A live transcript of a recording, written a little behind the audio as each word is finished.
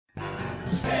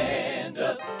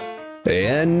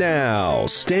And now,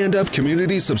 stand-up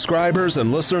community subscribers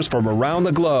and listeners from around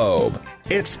the globe,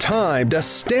 it's time to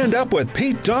Stand Up with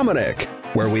Pete Dominic,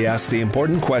 where we ask the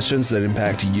important questions that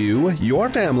impact you, your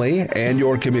family, and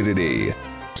your community.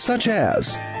 Such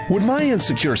as, would my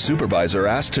insecure supervisor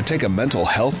ask to take a mental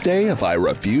health day if I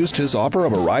refused his offer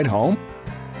of a ride home?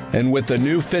 And with the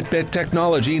new Fitbit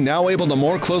technology now able to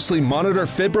more closely monitor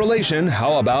fibrillation,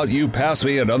 how about you pass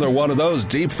me another one of those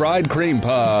deep-fried cream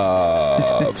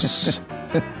puffs?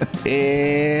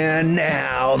 And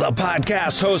now, the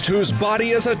podcast host whose body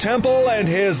is a temple and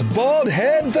his bald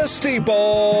head the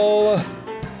steeple,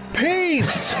 Pete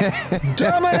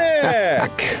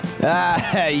Dominic!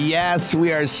 Yes,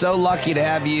 we are so lucky to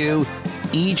have you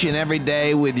each and every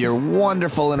day with your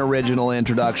wonderful and original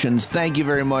introductions. Thank you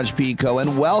very much, Pico,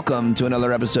 and welcome to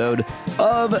another episode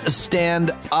of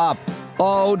Stand Up.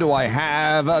 Oh, do I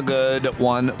have a good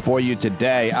one for you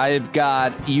today. I've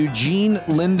got Eugene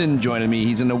Linden joining me.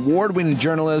 He's an award-winning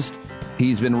journalist.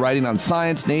 He's been writing on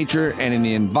science, nature, and in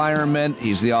the environment.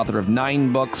 He's the author of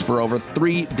 9 books for over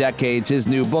 3 decades. His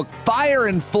new book, Fire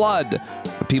and Flood,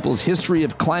 The People's History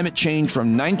of Climate Change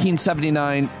from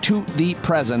 1979 to the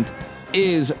Present,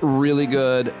 is really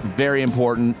good, very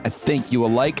important. I think you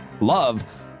will love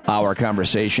our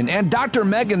conversation. And Dr.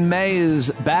 Meghan May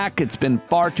is back. It's been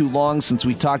far too long since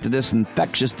we talked to this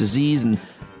infectious disease and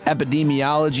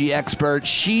epidemiology expert.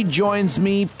 She joins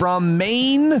me from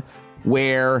Maine,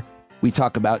 where we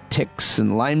talk about ticks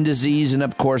and Lyme disease and,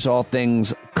 of course, all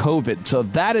things COVID. So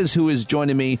that is who is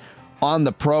joining me on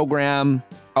the program.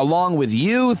 Along with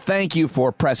you, thank you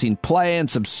for pressing play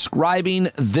and subscribing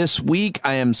this week.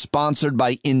 I am sponsored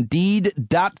by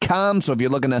Indeed.com. So if you're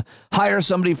looking to hire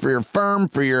somebody for your firm,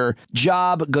 for your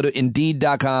job, go to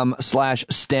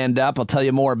Indeed.com/standup. I'll tell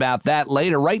you more about that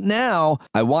later. Right now,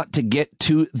 I want to get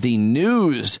to the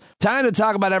news. Time to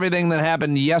talk about everything that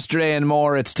happened yesterday and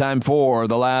more. It's time for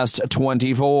The Last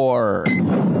 24.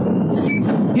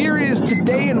 Here is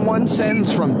Today in One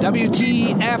Sentence from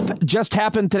WTF Just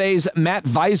Happened Today's Matt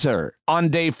Visor. On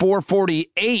day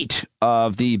 448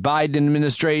 of the Biden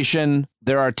administration,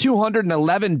 there are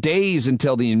 211 days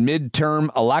until the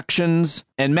midterm elections.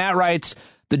 And Matt writes,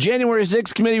 the January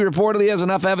 6th committee reportedly has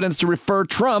enough evidence to refer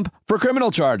Trump for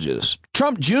criminal charges.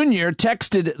 Trump Jr.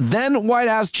 texted then White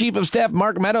House Chief of Staff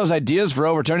Mark Meadows ideas for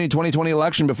overturning 2020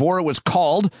 election before it was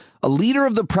called. A leader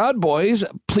of the Proud Boys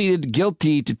pleaded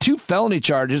guilty to 2 felony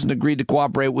charges and agreed to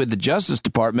cooperate with the Justice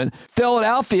Department.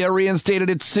 Philadelphia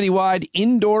reinstated its citywide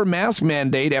indoor mask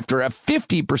mandate after a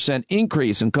 50%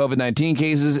 increase in COVID-19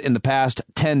 cases in the past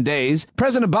 10 days.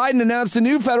 President Biden announced a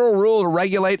new federal rule to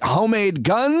regulate homemade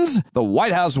guns. The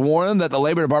White House warned that the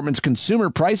Labor Department's Consumer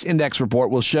Price Index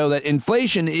report will show that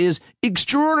inflation is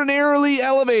extraordinarily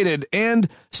elevated, and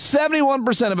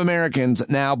 71% of Americans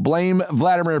now blame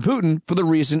Vladimir Putin for the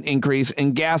recent increase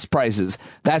in gas prices.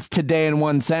 That's Today in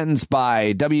One Sentence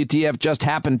by WTF Just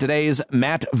Happened Today's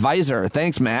Matt Visor.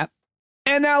 Thanks, Matt.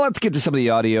 And now let's get to some of the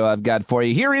audio I've got for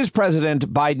you. Here is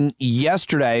President Biden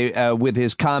yesterday with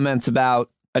his comments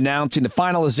about announcing the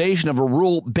finalization of a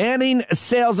rule banning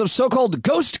sales of so-called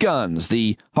ghost guns,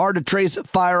 the hard-to-trace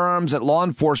firearms that law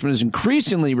enforcement is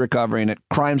increasingly recovering at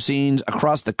crime scenes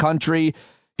across the country.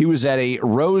 He was at a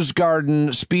Rose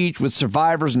Garden speech with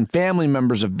survivors and family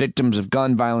members of victims of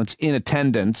gun violence in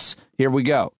attendance. Here we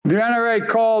go. The NRA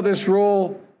called this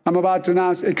rule I'm about to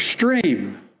announce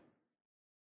extreme.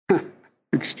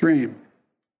 Extreme.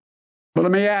 But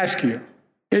let me ask you,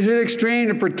 is it extreme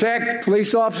to protect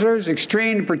police officers?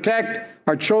 Extreme to protect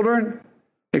our children?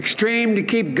 Extreme to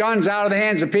keep guns out of the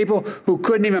hands of people who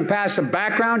couldn't even pass a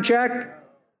background check?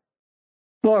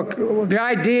 Look, the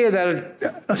idea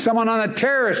that someone on a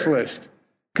terrorist list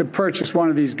could purchase one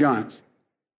of these guns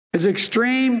is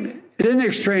extreme. It isn't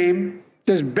extreme,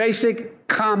 just basic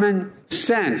common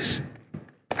sense.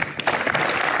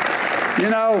 You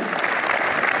know,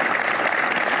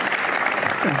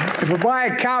 if you buy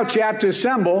a couch you have to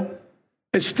assemble,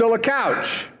 it's still a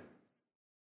couch. If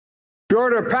you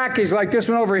order a package like this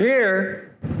one over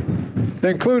here that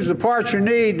includes the parts you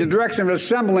need, the direction of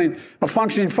assembling a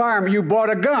functioning firearm, you bought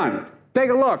a gun.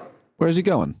 Take a look. Where's he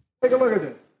going? Take a look at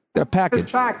this. A package.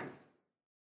 This package.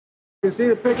 You can see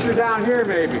the picture down here,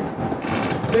 maybe.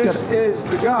 This is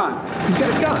the gun. He's got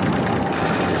a gun.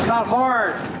 It's not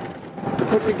hard to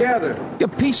put together.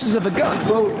 Got pieces of a gun.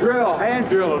 Little drill, hand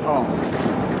drill at home.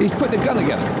 He's putting a gun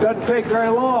together. Doesn't take very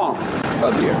long.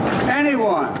 Oh, dear.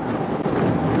 Anyone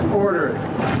can order it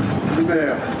in the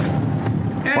mail.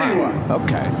 Anyone. Wow.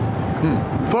 Okay.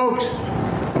 Folks,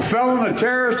 a felon, a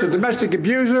terrorist, a domestic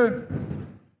abuser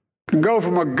can go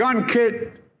from a gun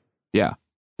kit Yeah.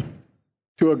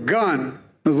 to a gun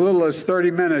in as little as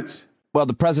 30 minutes Well,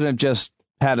 the president just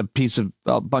had a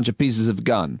bunch of pieces of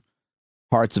gun,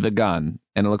 parts of a gun,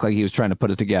 and it looked like he was trying to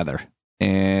put it together.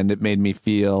 And it made me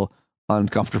feel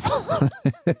uncomfortable.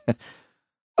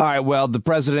 All right, well, the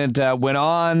president went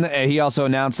on. He also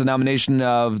announced the nomination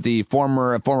of the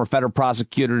former federal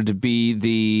prosecutor to be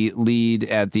the lead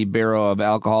at the Bureau of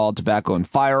Alcohol, Tobacco, and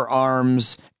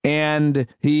Firearms. And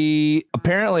he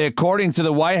apparently, according to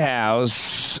the White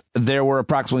House, there were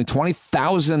approximately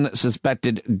 20,000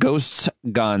 suspected ghost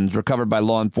guns recovered by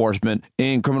law enforcement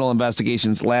in criminal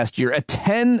investigations last year, a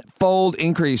 10-fold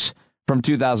increase from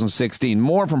 2016.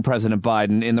 More from President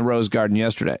Biden in the Rose Garden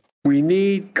yesterday. We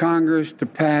need Congress to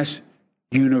pass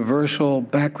universal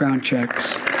background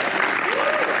checks.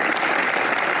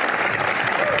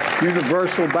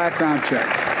 Universal background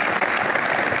checks.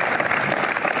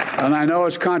 And I know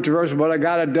it's controversial, but I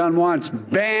got it done once.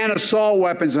 Ban assault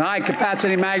weapons and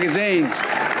high-capacity magazines.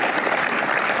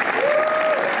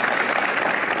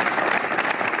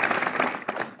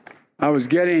 I was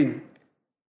getting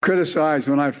criticized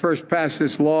when I first passed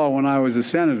this law when I was a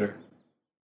senator.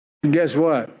 And guess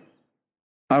what?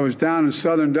 I was down in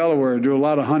southern Delaware, do a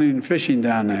lot of hunting and fishing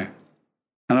down there.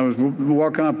 And I was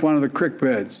walking up one of the creek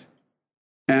beds.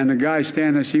 And the guy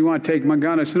standing there said, "You want to take my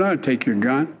gun?" I said, "No, I'll take your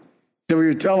gun." He said, "Well,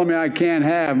 you're telling me I can't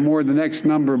have more than the next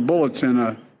number of bullets in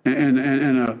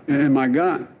my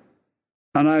gun."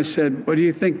 And I said, "What do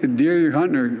you think the deer you're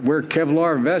hunting or wear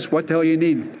Kevlar vests? What the hell you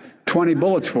need 20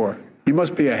 bullets for? You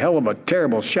must be a hell of a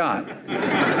terrible shot."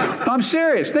 I'm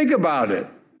serious. Think about it.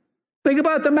 Think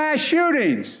about the mass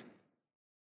shootings.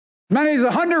 As many as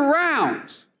 100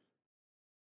 rounds.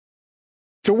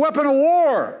 It's a weapon of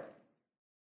war.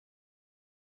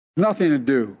 Nothing to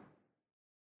do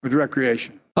with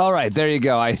recreation. All right, there you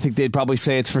go. I think they'd probably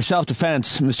say it's for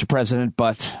self-defense, Mr. President,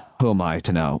 but who am I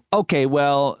to know? Okay,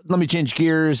 well, let me change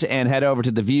gears and head over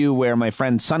to The View, where my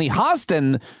friend Sunny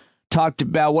Hostin talked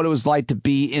about what it was like to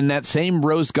be in that same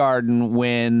Rose Garden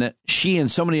when she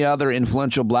and so many other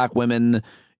influential black women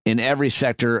in every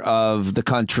sector of the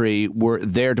country were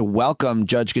there to welcome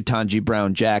Judge Ketanji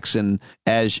Brown Jackson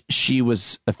as she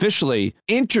was officially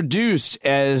introduced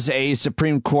as a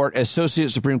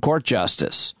Associate Supreme Court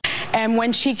Justice. And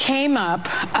when she came up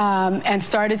and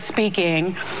started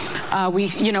speaking,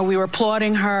 we were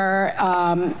applauding her,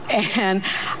 and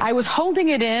I was holding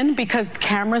it in because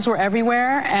cameras were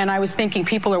everywhere, and I was thinking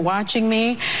people are watching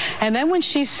me. And then when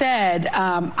she said,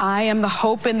 "I am the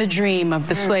hope and the dream of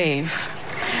the slave,"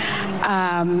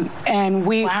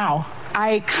 wow.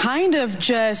 I kind of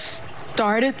just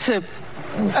started to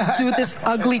do this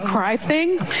ugly cry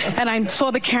thing, and I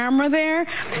saw the camera there,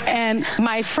 and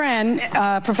my friend,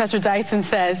 Professor Dyson,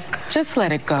 says, "Just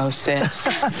let it go, sis."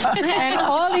 And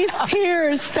all these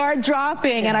tears start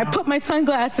dropping, and I put my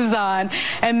sunglasses on,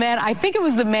 and then I think it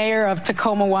was the mayor of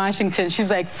Tacoma, Washington. She's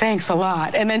like, "Thanks a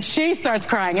lot." And then she starts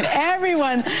crying, and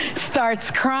everyone starts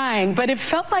crying, but it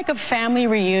felt like a family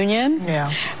reunion.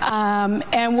 Yeah.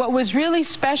 And what was really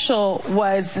special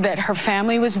was that her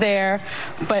family was there,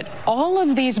 but all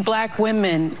of these black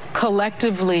women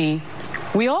collectively,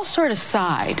 we all sort of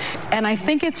sighed. And I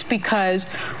think it's because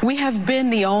we have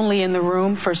been the only in the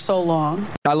room for so long.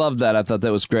 I love that. I thought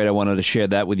that was great. I wanted to share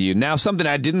that with you. Now, something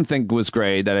I didn't think was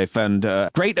great that I found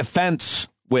great offense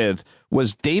with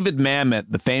was David Mamet,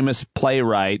 the famous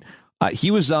playwright.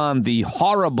 He was on the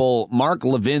horrible Mark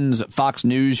Levin's Fox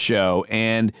News show,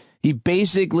 and he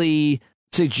basically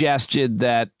suggested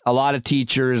that a lot of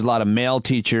teachers, a lot of male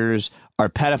teachers, are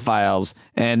pedophiles,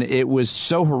 and it was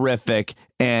so horrific,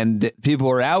 and people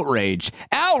were outraged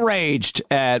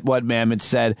at what Mamet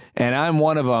said, and I'm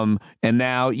one of them, and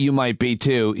now you might be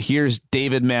too. Here's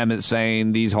David Mamet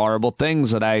saying these horrible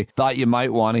things that I thought you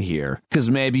might want to hear,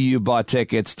 because maybe you bought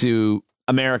tickets to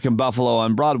American Buffalo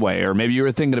on Broadway, or maybe you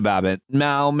were thinking about it.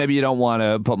 Now, maybe you don't want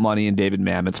to put money in David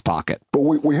Mamet's pocket. But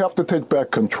we have to take back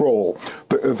control.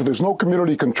 If there's no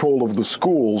community control of the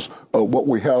schools, what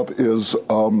we have is...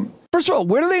 First of all,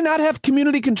 where do they not have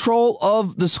community control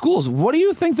of the schools? What do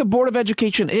you think the Board of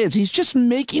Education is? He's just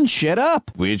making shit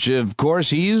up, which, of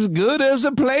course, he's good as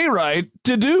a playwright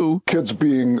to do. Kids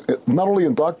being not only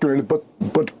indoctrinated,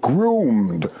 but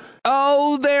groomed.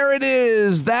 Oh, there it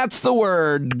is. That's the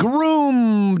word.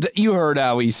 Groomed. You heard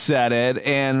how he said it,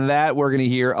 and that we're going to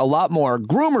hear a lot more.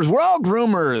 Groomers. We're all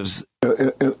groomers.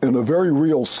 In a very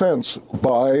real sense,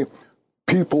 by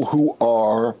people who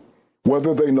are,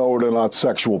 whether they know it or not,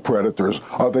 sexual predators.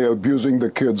 Are they abusing the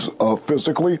kids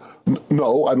physically?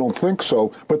 No, I don't think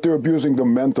so. But they're abusing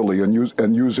them mentally and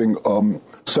using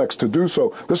sex to do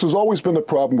so. This has always been the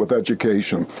problem with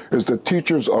education, is that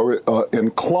teachers are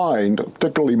inclined,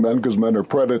 particularly men, because men are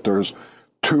predators,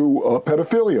 to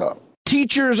pedophilia.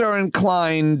 teachers are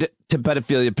inclined to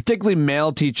pedophilia, particularly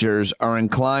male teachers are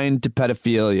inclined to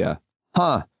pedophilia.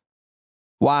 Huh.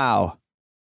 Wow.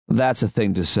 That's a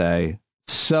thing to say.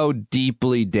 So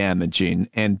deeply damaging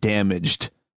and damaged.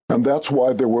 And that's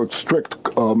why there were strict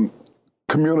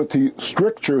community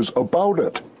strictures about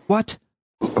it. What?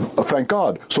 Thank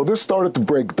God. So this started to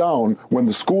break down when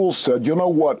the schools said, you know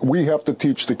what, we have to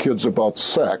teach the kids about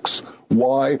sex.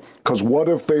 Why? Because what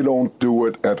if they don't do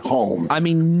it at home? I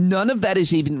mean, none of that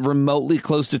is even remotely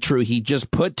close to true. He just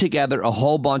put together a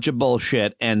whole bunch of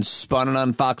bullshit and spun it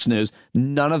on Fox News.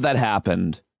 None of that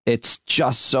happened. It's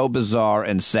just so bizarre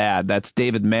and sad. That's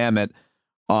David Mamet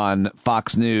on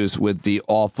Fox News with the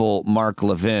awful Mark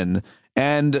Levin.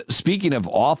 And speaking of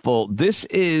awful, this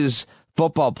is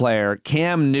football player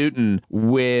Cam Newton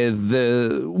with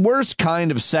the worst kind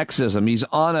of sexism. He's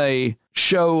on a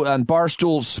show on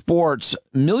Barstool Sports,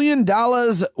 $1 million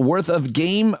worth of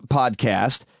game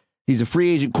podcast. He's a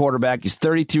free agent quarterback. He's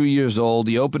 32 years old.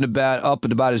 He opened up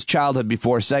about his childhood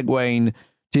before segueing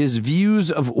to his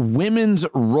views of women's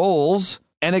roles.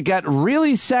 And it got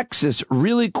really sexist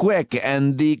really quick.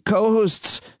 And the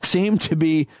co-hosts seemed to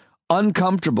be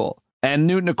uncomfortable. And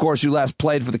Newton, of course, who last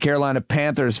played for the Carolina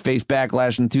Panthers, faced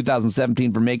backlash in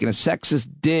 2017 for making a sexist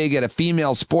dig at a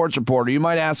female sports reporter. You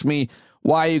might ask me,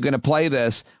 why are you going to play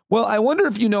this? Well, I wonder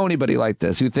if you know anybody like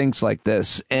this who thinks like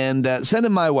this, and send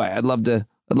him my way. I'd love to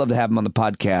have him on the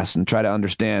podcast and try to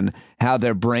understand how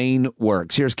their brain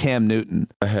works. Here's Cam Newton.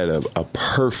 I had a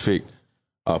perfect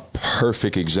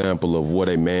example of what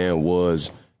a man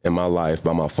was in my life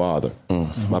by my father.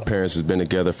 Mm-hmm. My parents has been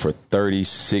together for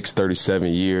 36,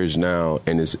 37 years now,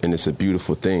 and it's a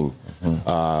beautiful thing. Mm-hmm.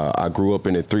 I grew up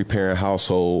in a 3-parent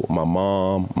household, my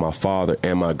mom, my father,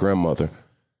 and my grandmother.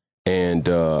 And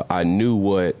I knew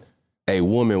what a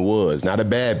woman was, not a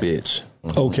bad bitch.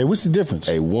 Mm-hmm. Okay, what's the difference?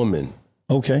 A woman.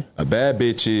 Okay. A bad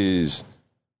bitch is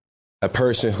a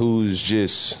person who's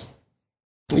just,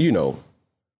 you know,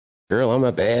 girl, I'm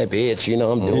a bad bitch. You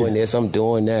know, I'm doing this, I'm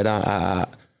doing that.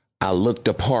 I look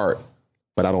the part,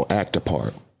 but I don't act the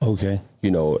part. Okay.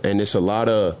 You know, and it's a lot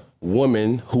of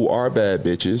women who are bad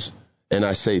bitches. And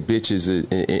I say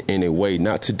bitches in a way,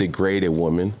 not to degrade a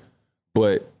woman,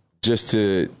 but just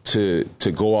to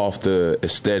go off the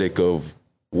aesthetic of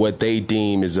what they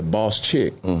deem is a boss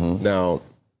chick. Mm-hmm. Now,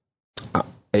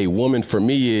 a woman for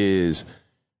me is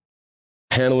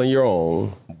handling your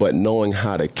own, but knowing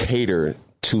how to cater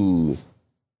to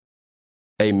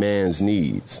a man's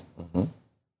needs. Mm-hmm.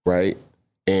 Right.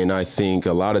 And I think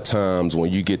a lot of times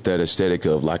when you get that aesthetic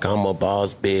of like, I'm a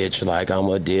boss bitch, like I'm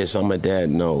a this, I'm a that.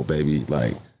 No, baby.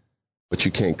 Like, but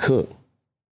you can't cook.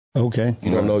 Okay.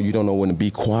 You don't know when to be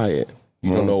quiet.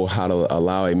 You don't know how to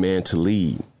allow a man to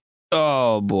lead.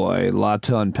 Oh boy. A lot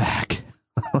to unpack.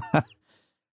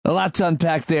 A lot to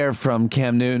unpack there from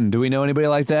Cam Newton. Do we know anybody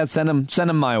like that? Send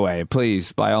him my way,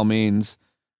 please. By all means.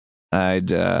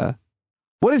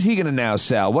 What is he going to now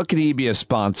sell? What could he be a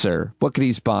sponsor? What could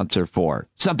he sponsor for?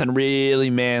 Something really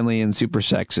manly and super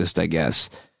sexist, I guess.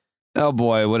 Oh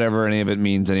boy, whatever any of it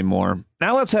means anymore.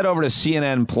 Now let's head over to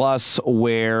CNN Plus,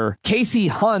 where Casey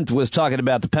Hunt was talking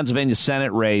about the Pennsylvania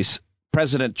Senate race.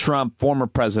 President Trump, former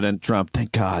President Trump,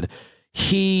 thank God,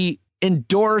 he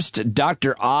endorsed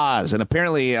Dr. Oz. And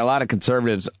apparently a lot of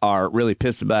conservatives are really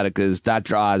pissed about it because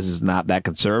Dr. Oz is not that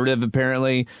conservative,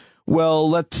 apparently. Well,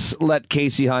 let's let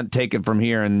Casey Hunt take it from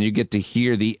here, and you get to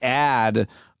hear the ad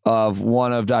of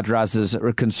one of Dr. Oz's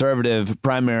conservative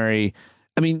primary.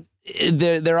 I mean,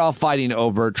 they're all fighting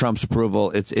over Trump's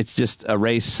approval. It's just a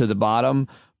race to the bottom,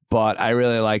 but I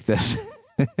really like this.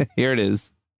 Here it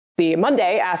is. The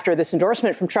Monday after this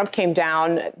endorsement from Trump came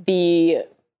down, the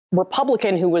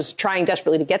Republican who was trying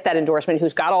desperately to get that endorsement,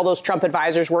 who's got all those Trump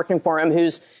advisors working for him,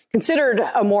 who's considered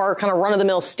a more kind of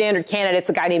run-of-the-mill standard candidate, it's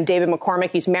a guy named David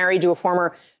McCormick. He's married to a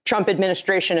former Trump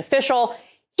administration official.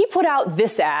 He put out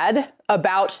this ad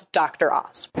about Dr.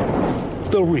 Oz.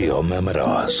 The real Mehmet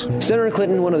Oz. Senator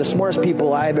Clinton, one of the smartest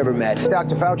people I've ever met.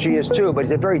 Dr. Fauci is too, but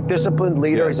he's a very disciplined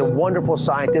leader. He's a wonderful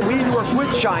scientist. We need to work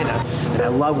with China. And I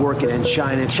love working in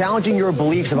China, challenging your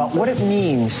beliefs about what it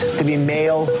means to be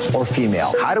male or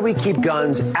female. How do we keep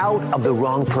guns out of the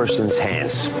wrong person's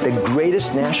hands? The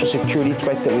greatest national security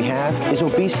threat that we have is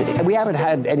obesity. And we haven't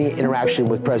had any interaction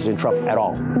with President Trump at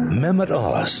all. Mehmet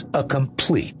Oz, a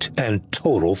complete and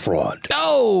total fraud.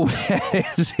 Oh,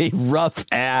 it's a rough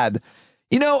ad.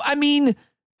 You know, I mean,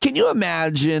 can you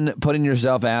imagine putting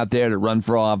yourself out there to run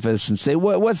for office and say,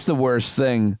 what's the worst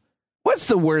thing? What's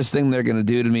the worst thing they're going to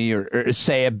do to me or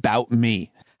say about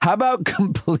me? How about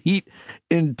complete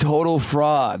and total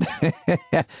fraud?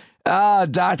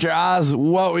 Dr. Oz,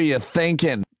 what were you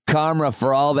thinking? Karma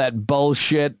for all that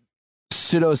bullshit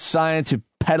pseudoscience, you're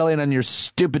peddling on your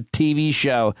stupid TV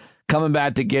show, coming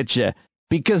back to get you.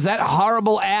 Because that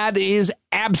horrible ad is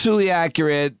absolutely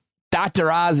accurate.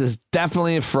 Dr. Oz is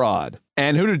definitely a fraud.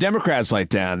 And who do Democrats like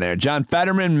down there? John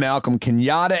Fetterman, Malcolm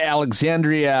Kenyatta,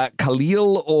 Alexandria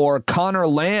Khalil, or Connor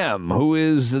Lamb, who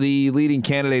is the leading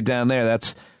candidate down there?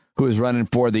 That's who is running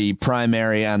for the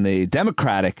primary on the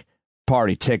Democratic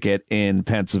Party ticket in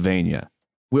Pennsylvania.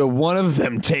 Will one of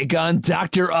them take on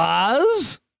Dr.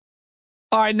 Oz?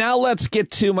 All right, now let's get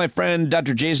to my friend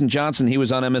Dr. Jason Johnson. He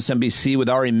was on MSNBC with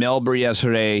Ari Melber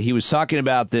yesterday. He was talking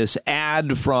about this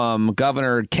ad from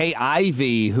Governor Kay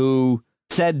Ivey, who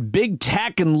said big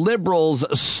tech and liberals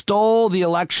stole the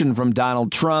election from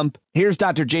Donald Trump. Here's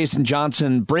Dr. Jason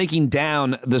Johnson breaking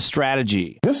down the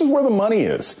strategy. This is where the money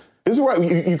is. This is where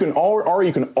you can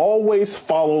always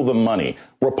follow the money.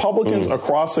 Republicans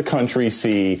across the country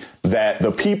see that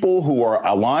the people who are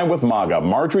aligned with MAGA,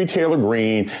 Marjorie Taylor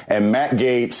Greene and Matt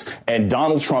Gaetz and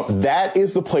Donald Trump, that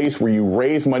is the place where you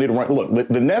raise money to run. Look,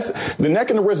 the neck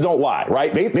and the wrist don't lie,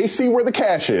 right? They see where the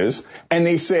cash is, and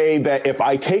they say that if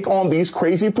I take on these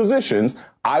crazy positions,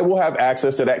 I will have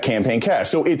access to that campaign cash.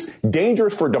 So it's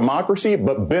dangerous for democracy,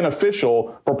 but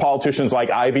beneficial for politicians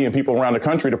like Ivey and people around the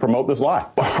country to promote this lie.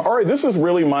 All right, this is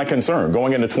really my concern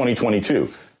going into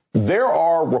 2022. There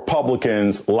are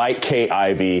Republicans like Kay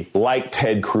Ivey, like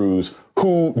Ted Cruz,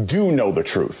 who do know the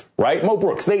truth, right? Mo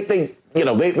Brooks,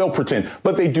 they'll pretend,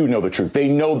 but they do know the truth. They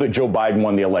know that Joe Biden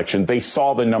won the election. They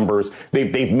saw the numbers.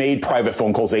 They've made private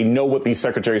phone calls. They know what these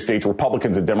Secretary of States,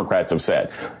 Republicans and Democrats have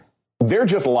said. They're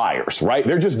just liars, right?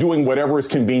 They're just doing whatever is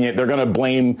convenient. They're going to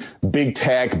blame big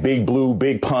tech, big blue,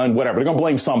 big pun, whatever. They're going to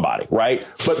blame somebody, right?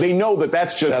 But they know that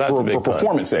that's just for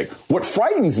performance sake. What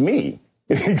frightens me,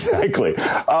 exactly.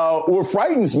 What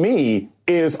frightens me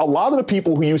is a lot of the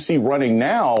people who you see running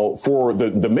now for the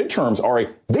midterms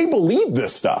they believe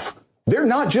this stuff. They're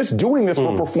not just doing this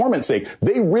for performance sake.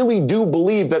 They really do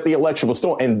believe that the election was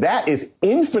stolen. And that is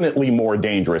infinitely more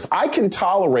dangerous. I can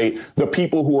tolerate the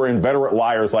people who are inveterate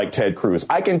liars like Ted Cruz.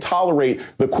 I can tolerate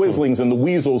the Quislings and the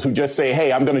weasels who just say,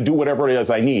 hey, I'm going to do whatever it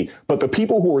is I need. But the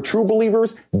people who are true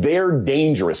believers, they're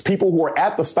dangerous. People who are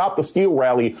at the Stop the Steal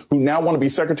rally who now want to be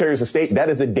secretaries of state, that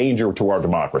is a danger to our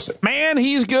democracy. Man,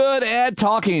 he's good at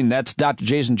talking. That's Dr.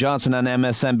 Jason Johnson on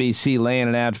MSNBC laying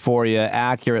it out for you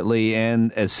accurately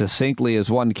and as succinctly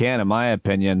as one can, in my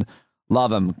opinion.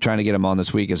 Love him. Trying to get him on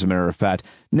this week, as a matter of fact.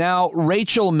 Now,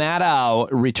 Rachel Maddow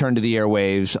returned to the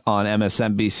airwaves on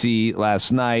MSNBC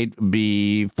last night.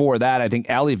 Before that, I think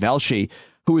Ali Velshi,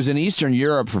 who was in Eastern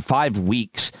Europe for 5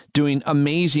 weeks, doing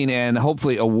amazing and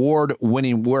hopefully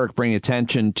award-winning work, bringing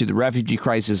attention to the refugee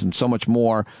crisis and so much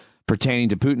more pertaining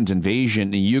to Putin's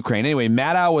invasion in Ukraine. Anyway,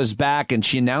 Maddow was back, and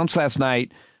she announced last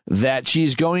night that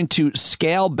she's going to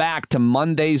scale back to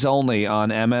Mondays only on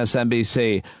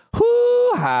MSNBC.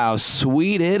 Whoo, how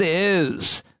sweet it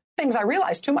is. Things I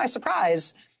realized, to my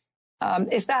surprise,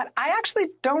 is that I actually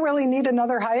don't really need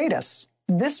another hiatus.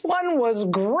 This one was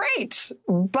great,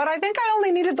 but I think I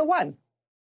only needed the one.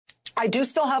 I do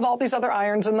still have all these other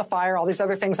irons in the fire, all these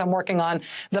other things I'm working on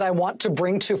that I want to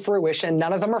bring to fruition.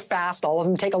 None of them are fast. All of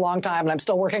them take a long time, and I'm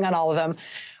still working on all of them.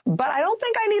 But I don't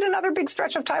think I need another big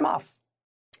stretch of time off.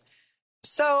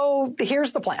 So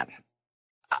here's the plan.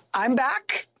 I'm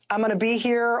back. I'm going to be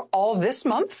here all this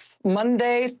month,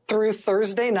 Monday through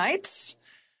Thursday nights.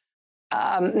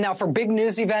 Now, for big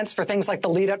news events, for things like the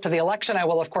lead up to the election, I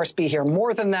will, of course, be here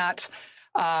more than that.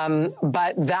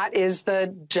 But that is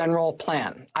the general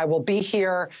plan. I will be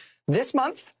here this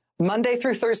month, Monday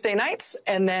through Thursday nights.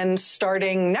 And then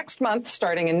starting next month,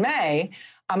 starting in May,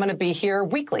 I'm going to be here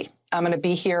weekly. I'm going to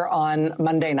be here on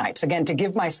Monday nights, again, to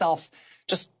give myself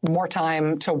just more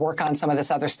time to work on some of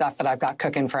this other stuff that I've got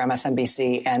cooking for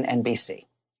MSNBC and NBC.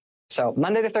 So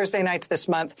Monday to Thursday nights this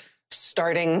month,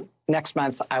 starting next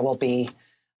month, I will be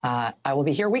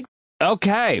here weekly.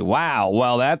 Okay, wow.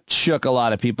 Well, that shook a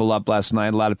lot of people up last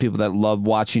night. A lot of people that love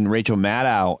watching Rachel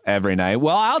Maddow every night.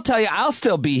 Well, I'll tell you, I'll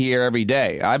still be here every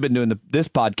day. I've been doing this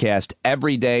podcast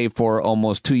every day for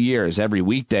almost 2 years, every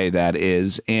weekday, that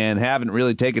is, and haven't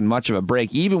really taken much of a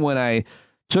break. Even when I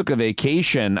took a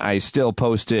vacation, I still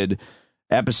posted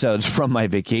episodes from my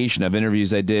vacation of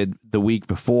interviews I did the week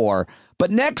before.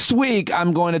 But next week,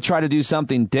 I'm going to try to do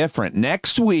something different.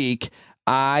 Next week,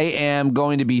 I am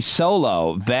going to be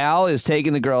solo. Val is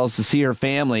taking the girls to see her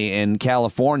family in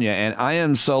California, and I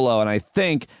am solo, and I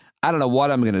don't know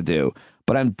what I'm going to do,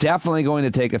 but I'm definitely going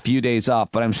to take a few days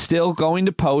off, but I'm still going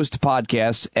to post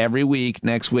podcasts every week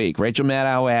next week. Rachel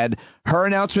Maddow had her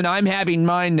announcement. I'm having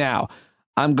mine now.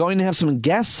 I'm going to have some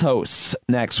guest hosts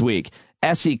next week.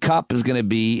 S.E. Cupp is going to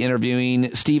be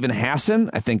interviewing Stephen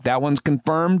Hassan. I think that one's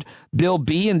confirmed. Bill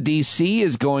B. in D.C.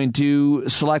 is going to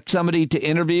select somebody to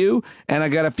interview, and I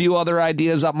got a few other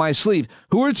ideas up my sleeve.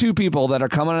 Who are two people that are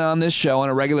coming on this show on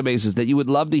a regular basis that you would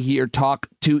love to hear talk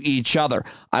to each other?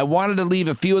 I wanted to leave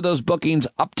a few of those bookings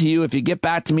up to you. If you get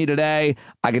back to me today,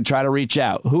 I can try to reach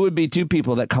out. Who would be two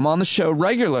people that come on the show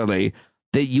regularly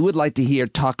that you would like to hear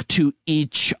talk to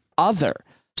each other?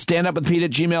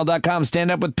 StandUpWithPete@gmail.com.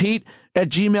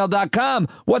 StandUpWithPete@gmail.com.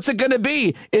 What's it going to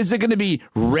be? Is it going to be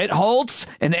Ritholtz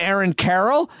and Aaron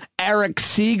Carroll, Eric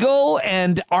Siegel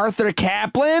and Arthur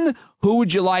Kaplan? Who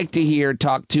would you like to hear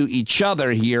talk to each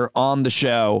other here on the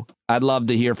show? I'd love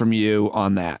to hear from you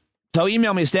on that. So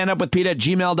email me,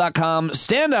 standupwithpete@gmail.com,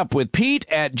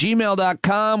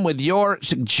 standupwithpete@gmail.com with your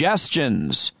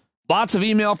suggestions. Lots of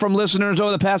email from listeners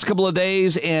over the past couple of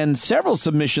days and several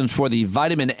submissions for the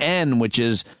vitamin N, which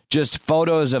is just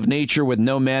photos of nature with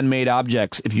no man-made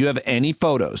objects. If you have any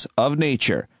photos of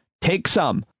nature, take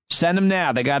some. Send them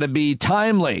now. They got to be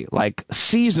timely, like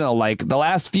seasonal, like the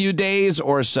last few days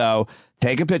or so.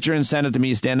 Take a picture and send it to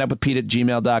me,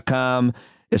 standupwithpete@gmail.com,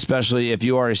 especially if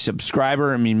you are a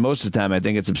subscriber. I mean, most of the time I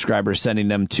think it's subscribers sending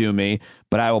them to me,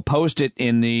 but I will post it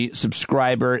in the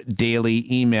subscriber daily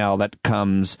email that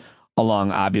comes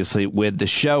along, obviously, with the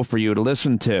show for you to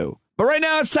listen to. But right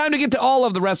now, it's time to get to all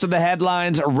of the rest of the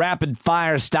headlines,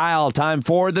 rapid-fire style. Time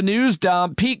for the news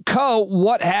dump. Pete Coe,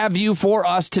 what have you for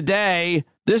us today?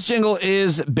 This jingle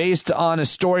is based on a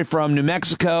story from New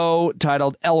Mexico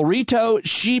titled El Rito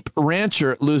Sheep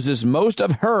Rancher Loses Most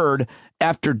of Herd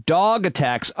After Dog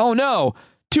Attacks. Oh, no.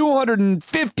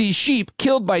 250 sheep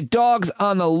killed by dogs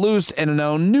on the loose in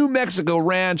a New Mexico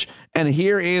ranch. And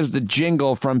here is the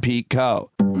jingle from Pete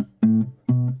Coe.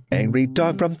 Angry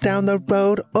dog from down the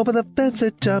road, over the fence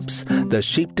it jumps. The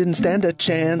sheep didn't stand a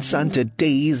chance on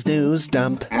today's news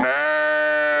dump.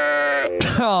 Oh,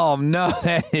 no,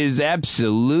 that is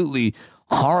absolutely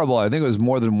horrible. I think it was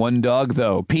more than one dog,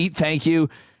 though. Pete, thank you,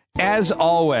 as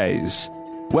always.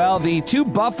 Well, the two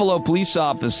Buffalo police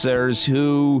officers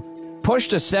who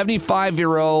pushed a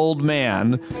 75-year-old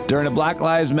man during a Black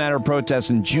Lives Matter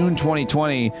protest in June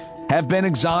 2020 have been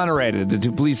exonerated. The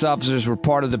two police officers were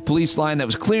part of the police line that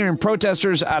was clearing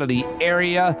protesters out of the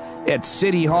area at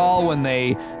City Hall when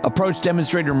they approached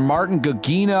demonstrator Martin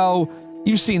Gugino.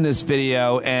 You've seen this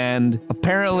video, and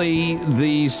apparently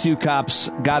these two cops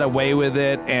got away with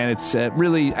it, and it's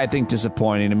really, I think,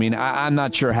 disappointing. I mean, I'm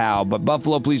not sure how, but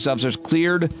Buffalo police officers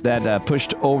cleared that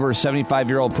pushed over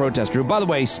 75-year-old protester, who, by the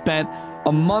way, spent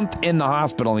a month in the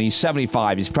hospital, and he's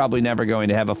 75. He's probably never going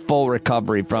to have a full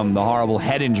recovery from the horrible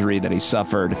head injury that he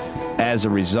suffered as a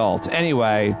result.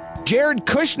 Anyway, Jared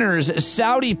Kushner's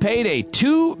Saudi payday,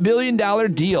 $2 billion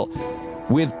deal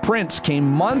with Prince came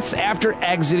months after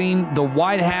exiting the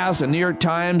White House. A New York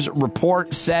Times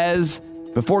report says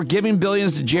before giving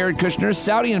billions to Jared Kushner's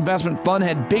Saudi investment fund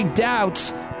had big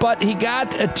doubts, but he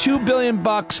got a $2 billion.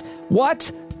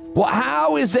 What? Well,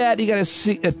 how is that? He got a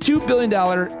 $2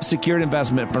 billion secured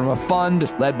investment from a fund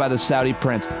led by the Saudi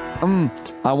prince.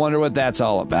 I wonder what that's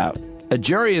all about. A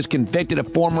jury has convicted a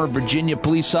former Virginia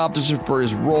police officer for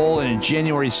his role in a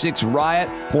January 6th riot.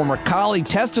 Former colleague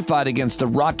testified against a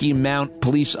Rocky Mount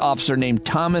police officer named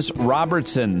Thomas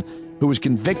Robertson, who was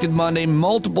convicted Monday,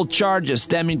 multiple charges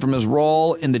stemming from his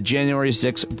role in the January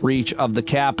 6th breach of the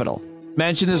Capitol.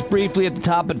 Mentioned this briefly at the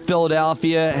top, but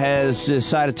Philadelphia has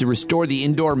decided to restore the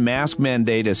indoor mask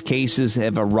mandate as cases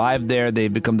have arrived there.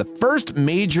 They've become the first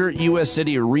major U.S.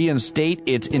 city to reinstate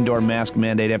its indoor mask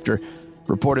mandate after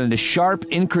reporting a sharp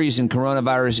increase in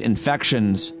coronavirus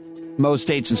infections. Most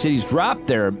states and cities dropped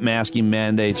their masking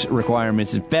mandates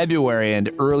requirements in February and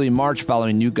early March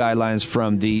following new guidelines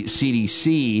from the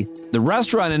CDC. The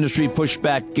restaurant industry pushed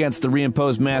back against the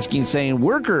reimposed masking, saying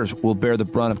workers will bear the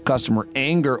brunt of customer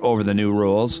anger over the new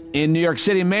rules. In New York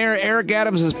City, Mayor Eric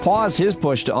Adams has paused his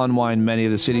push to unwind many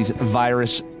of the city's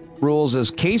virus rules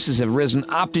as cases have risen,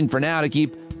 opting for now to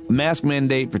keep a mask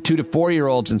mandate for 2 to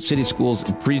 4-year-olds in city schools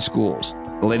and preschools.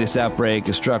 The latest outbreak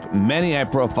has struck many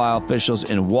high-profile officials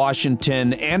in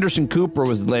Washington. Anderson Cooper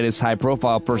was the latest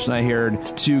high-profile person I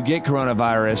heard to get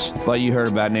coronavirus, but you heard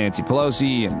about Nancy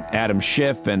Pelosi and Adam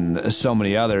Schiff and so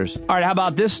many others. All right, how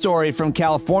about this story from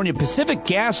California? Pacific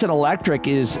Gas and Electric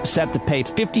is set to pay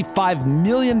 $55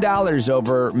 million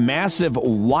over massive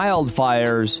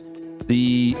wildfires.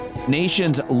 The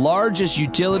nation's largest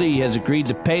utility has agreed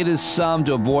to pay this sum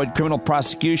to avoid criminal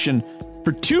prosecution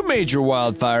for 2 major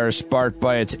wildfires sparked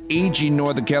by its aging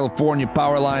Northern California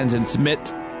power lines and submit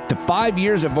to 5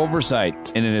 years of oversight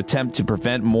in an attempt to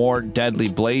prevent more deadly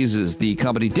blazes. The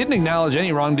company didn't acknowledge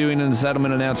any wrongdoing in the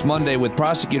settlement announced Monday, with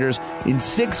prosecutors in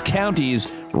 6 counties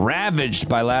ravaged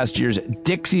by last year's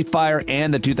Dixie Fire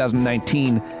and the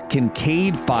 2019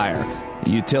 Kincaid Fire.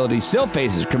 The utility still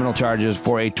faces criminal charges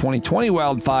for a 2020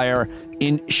 wildfire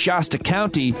in Shasta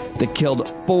County that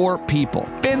killed 4 people.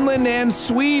 Finland and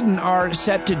Sweden are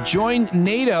set to join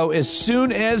NATO as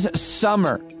soon as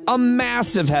summer. A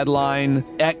massive headline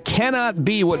that cannot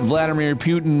be what Vladimir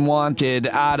Putin wanted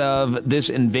out of this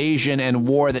invasion and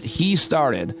war that he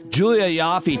started. Julia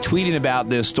Yaffe, tweeting about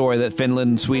this story that Finland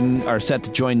and Sweden are set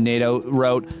to join NATO,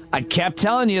 wrote, "I kept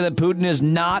telling you that Putin is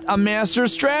not a master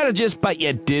strategist, but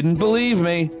you didn't believe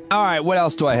me." All right, what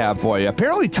else do I have for you?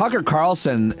 Apparently, Tucker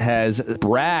Carlson has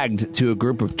bragged to a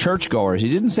group of churchgoers.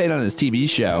 He didn't say it on his TV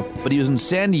show, but he was in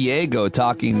San Diego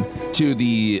talking to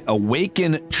the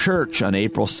Awaken Church on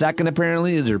April 2nd,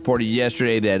 apparently. It was reported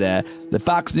yesterday that the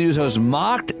Fox News host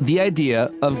mocked the idea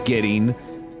of getting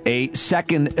a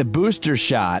second booster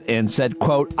shot and said,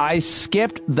 quote, "I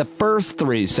skipped the first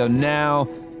 3, so now..."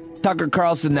 Tucker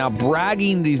Carlson now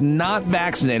bragging that he's not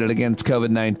vaccinated against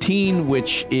COVID-19,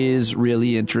 which is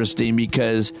really interesting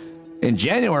because in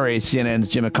January, CNN's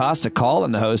Jim Acosta called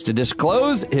on the host to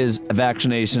disclose his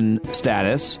vaccination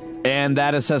status, and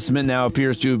that assessment now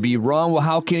appears to be wrong. Well,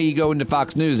 how can he go into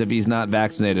Fox News if he's not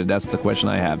vaccinated? That's the question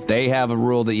I have. They have a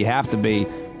rule that you have to be.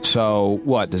 So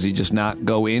what? Does he just not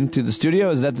go into the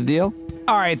studio? Is that the deal?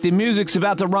 All right, the music's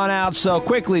about to run out, so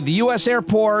quickly, the U.S.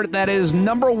 airport that is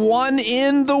number 1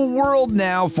 in the world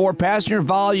now for passenger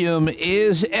volume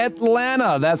is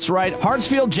Atlanta. That's right.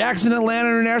 Hartsfield-Jackson Atlanta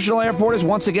International Airport is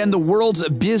once again the world's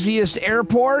busiest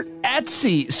airport.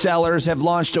 Etsy sellers have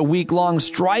launched a week-long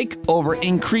strike over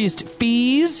increased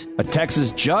fees. A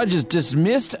Texas judge has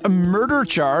dismissed a murder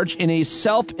charge in a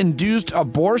self-induced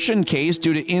abortion case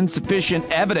due to insufficient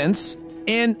evidence.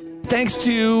 And thanks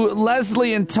to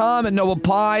Leslie and Tom at Noble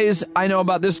Pies, I know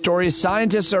about this story.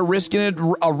 Scientists are risking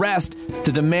arrest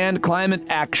to demand climate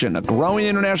action. A growing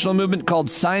international movement called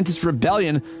Scientist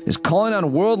Rebellion is calling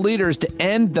on world leaders to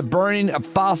end the burning of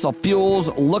fossil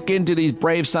fuels. Look into these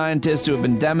brave scientists who have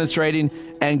been demonstrating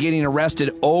and getting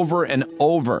arrested over and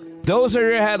over. Those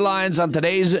are your headlines on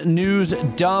today's news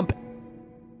dump.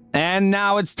 And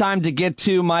now it's time to get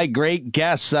to my great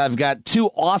guests. I've got 2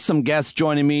 awesome guests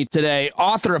joining me today.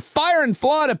 Author of Fire and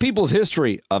Flood, A People's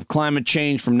History of Climate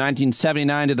Change from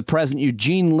 1979 to the present,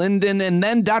 Eugene Linden. And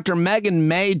then Dr. Meghan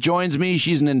May joins me.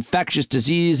 She's an infectious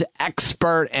disease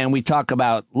expert, and we talk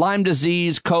about Lyme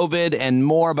disease, COVID, and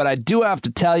more. But I do have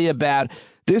to tell you about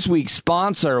this week's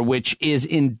sponsor, which is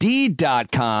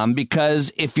Indeed.com,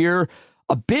 because if you're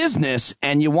a business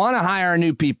and you want to hire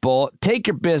new people, take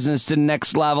your business to the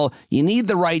next level, you need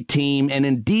the right team, and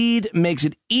Indeed makes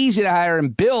it easy to hire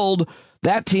and build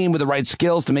that team with the right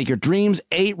skills to make your dreams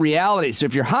a reality. So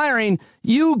if you're hiring,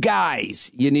 you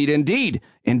guys, you need Indeed.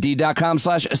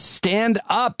 Indeed.com/stand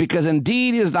up, because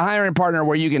Indeed is the hiring partner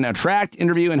where you can attract,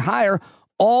 interview, and hire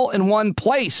all in one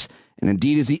place. And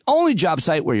Indeed is the only job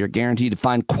site where you're guaranteed to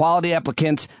find quality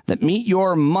applicants that meet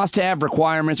your must-have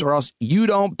requirements, or else you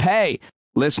don't pay.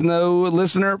 Listen to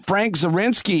listener Frank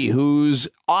Zarinsky, whose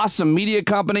awesome media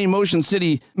company, Motion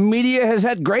City Media, has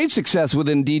had great success with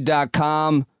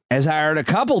Indeed.com, has hired a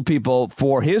couple people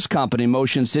for his company,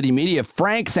 Motion City Media.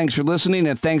 Frank, thanks for listening,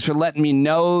 and thanks for letting me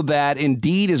know that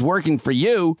Indeed is working for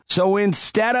you. So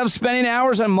instead of spending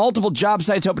hours on multiple job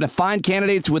sites hoping to find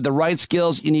candidates with the right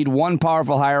skills, you need one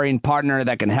powerful hiring partner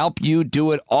that can help you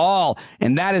do it all.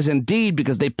 And that is Indeed,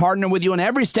 because they partner with you in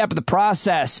every step of the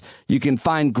process. You can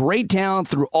find great talent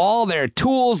through all their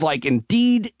tools like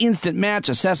Indeed Instant Match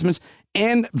assessments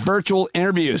and virtual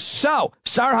interviews. So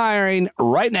start hiring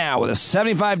right now with a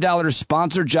 $75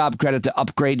 sponsored job credit to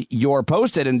upgrade your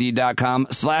post at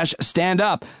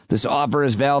Indeed.com/stand-up. This offer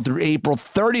is valid through April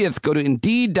 30th. Go to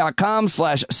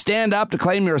Indeed.com/stand-up to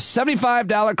claim your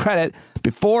 $75 credit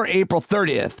before April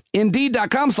 30th.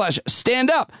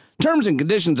 Indeed.com/stand-up. Terms and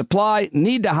conditions apply.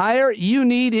 Need to hire? You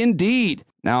need Indeed.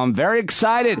 Now I'm very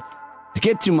excited to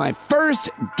get to my first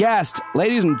guest.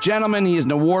 Ladies and gentlemen, he is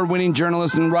an award-winning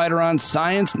journalist and writer on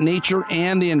science, nature,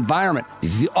 and the environment.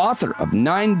 He's the author of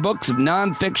 9 books of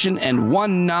nonfiction and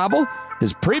 1 novel.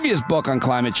 His previous book on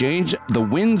climate change, The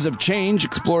Winds of Change,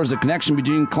 explores the connection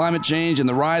between climate change and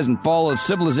the rise and fall of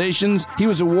civilizations.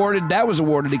 That was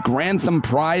awarded a Grantham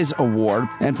Prize Award.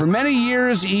 And for many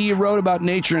years, he wrote about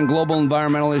nature and global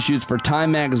environmental issues for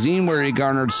Time magazine, where he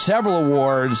garnered several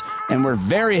awards. And we're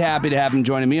very happy to have him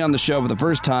joining me on the show for the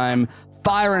first time.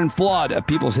 Fire and Flood, A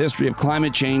People's History of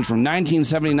Climate Change from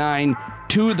 1979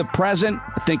 to the present.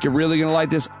 I think you're really going to like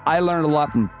this. I learned a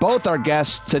lot from both our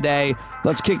guests today.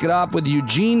 Let's kick it off with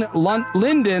Eugene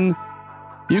Linden.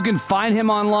 You can find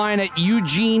him online at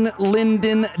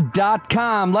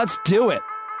eugenelinden.com. Let's do it.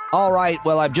 All right.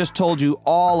 Well, I've just told you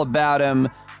all about him,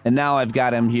 and now I've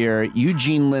got him here.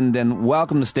 Eugene Linden,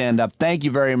 welcome to Stand Up. Thank you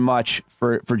very much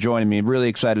for joining me. Really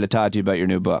excited to talk to you about your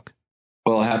new book.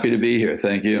 Well, happy to be here.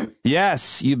 Thank you.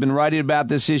 Yes, you've been writing about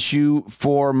this issue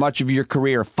for much of your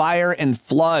career. Fire and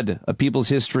Flood, A People's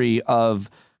History of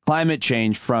Climate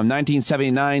Change from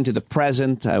 1979 to the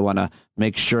present. I want to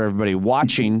make sure everybody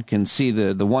watching can see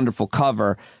the wonderful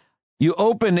cover. You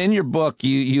open in your book,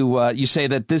 you say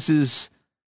that this is,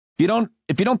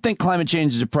 if you don't think climate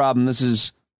change is a problem, this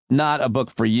is not a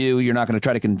book for you. You're not going to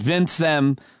try to convince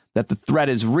them that the threat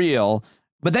is real.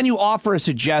 But then you offer a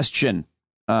suggestion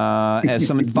as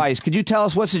some advice. Could you tell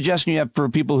us what suggestion you have for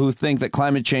people who think that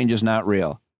climate change is not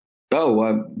real?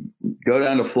 Go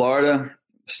down to Florida,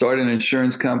 start an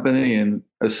insurance company, and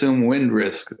assume wind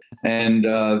risk, and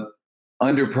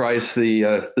underprice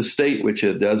the state which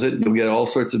it does it. You'll get all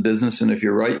sorts of business, and if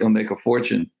you're right, you'll make a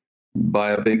fortune.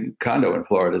 Buy a big condo in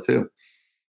Florida too.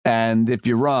 And if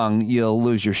you're wrong, you'll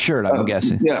lose your shirt, I'm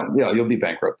guessing. Yeah, you'll be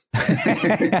bankrupt.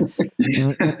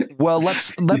 Well,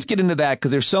 let's get into that, because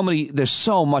there's so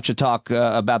much to talk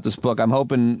about this book. I'm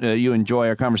hoping you enjoy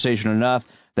our conversation enough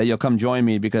that you'll come join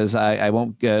me, because I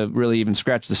won't really even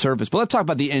scratch the surface. But let's talk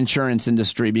about the insurance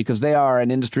industry, because they are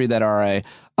an industry that are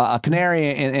a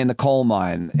canary in the coal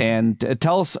mine. And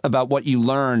tell us about what you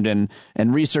learned and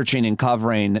researching and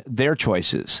covering their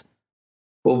choices.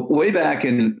 Well, way back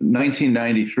in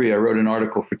 1993, I wrote an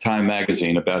article for Time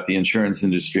magazine about the insurance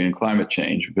industry and climate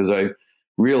change, because I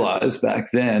realized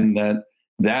back then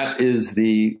that is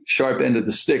the sharp end of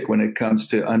the stick when it comes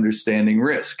to understanding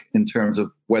risk in terms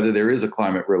of whether there is a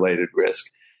climate-related risk.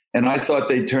 And I thought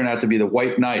they'd turn out to be the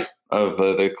white knight of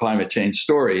the climate change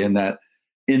story, and that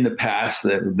in the past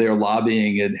that their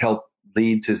lobbying had helped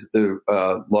lead to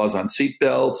the laws on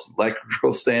seatbelts,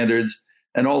 electrical standards,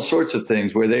 and all sorts of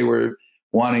things where they were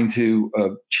wanting to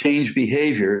change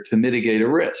behavior to mitigate a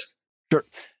risk. Sure.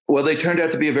 Well, they turned out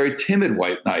to be a very timid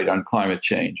white knight on climate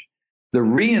change. The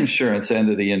reinsurance end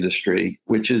of the industry,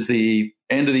 which is the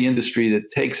end of the industry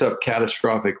that takes up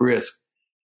catastrophic risk,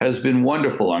 has been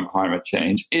wonderful on climate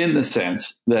change in the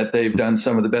sense that they've done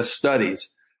some of the best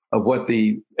studies of what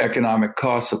the economic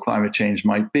costs of climate change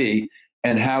might be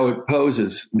and how it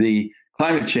poses. The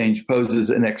climate change poses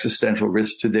an existential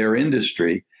risk to their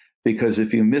industry, because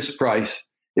if you misprice,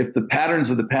 if the patterns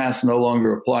of the past no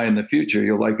longer apply in the future,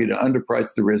 you're likely to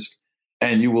underprice the risk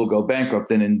and you will go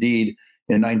bankrupt. And indeed,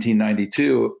 in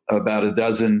 1992, about a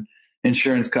dozen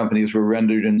insurance companies were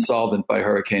rendered insolvent by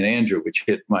Hurricane Andrew, which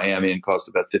hit Miami and cost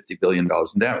about $50 billion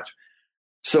in damage.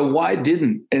 So why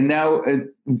didn't, and now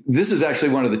this is actually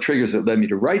one of the triggers that led me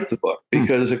to write the book,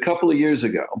 because a couple of years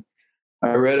ago,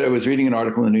 I was reading an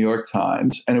article in the New York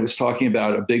Times, and it was talking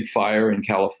about a big fire in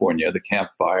California, the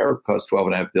Camp Fire, cost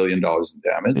 $12.5 billion in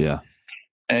damage. Yeah.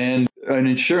 And an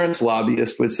insurance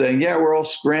lobbyist was saying, yeah, we're all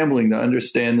scrambling to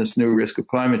understand this new risk of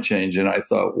climate change. And I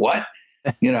thought, what?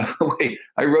 Wait,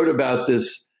 I wrote about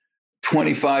this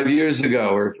 25 years ago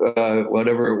or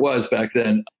whatever it was back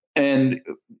then. And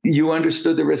you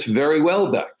understood the risk very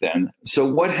well back then. So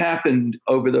what happened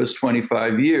over those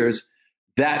 25 years?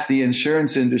 That the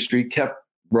insurance industry kept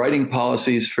writing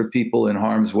policies for people in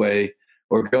harm's way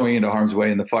or going into harm's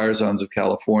way in the fire zones of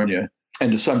California,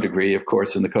 and to some degree, of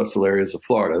course, in the coastal areas of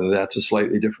Florida. That's a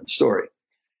slightly different story.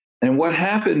 And what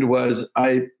happened was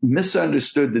I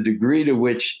misunderstood the degree to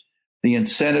which the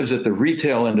incentives at the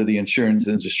retail end of the insurance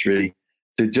industry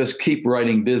to just keep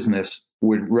writing business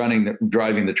were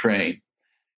driving the train.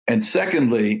 And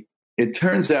secondly, it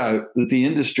turns out that the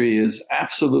industry is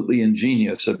absolutely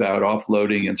ingenious about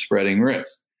offloading and spreading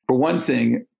risk. For one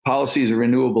thing, policies are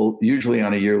renewable usually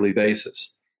on a yearly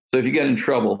basis. So if you get in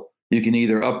trouble, you can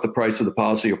either up the price of the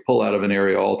policy or pull out of an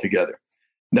area altogether.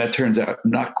 That turns out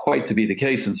not quite to be the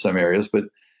case in some areas, but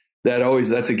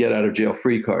that's a get out of jail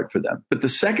free card for them. But the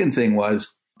second thing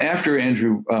was, after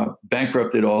Andrew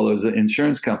bankrupted all those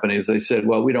insurance companies, they said,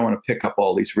 well, we don't want to pick up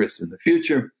all these risks in the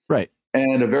future. Right.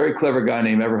 And a very clever guy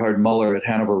named Eberhard Muller at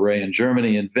Hannover Re in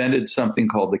Germany invented something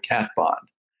called the cat bond.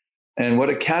 And what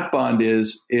a cat bond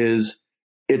is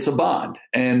it's a bond.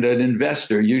 And an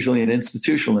investor, usually an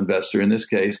institutional investor in this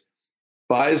case,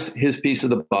 buys his piece of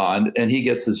the bond, and he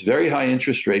gets this very high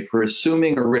interest rate for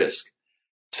assuming a risk.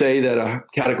 Say that a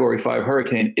Category 5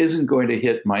 hurricane isn't going to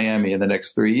hit Miami in the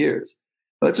next 3 years.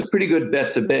 Well, that's a pretty good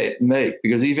bet to make,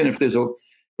 because even if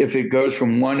if it goes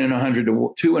from 1 in 100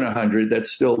 to 2 in 100,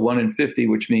 that's still 1 in 50,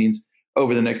 which means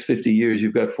over the next 50 years,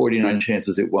 you've got 49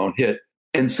 chances it won't hit.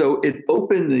 And so it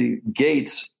opened the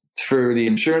gates for the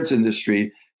insurance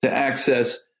industry to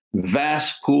access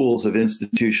vast pools of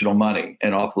institutional money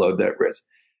and offload that risk.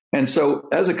 And so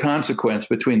as a consequence,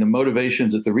 between the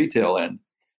motivations at the retail end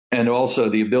and also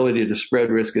the ability to spread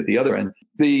risk at the other end,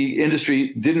 the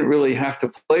industry didn't really have to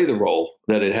play the role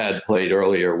that it had played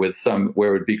earlier with some where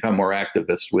it would become more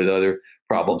activist with other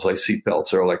problems like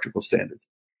seatbelts or electrical standards.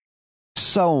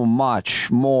 So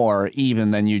much more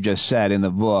even than you just said in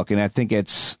the book. And I think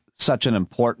it's such an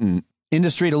important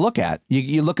industry to look at.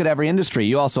 You look at every industry.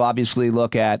 You also obviously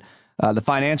look at the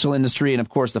financial industry and, of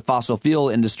course, the fossil fuel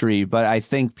industry. But I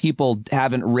think people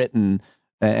haven't written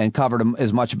and covered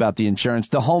as much about the insurance,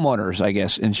 the homeowners, I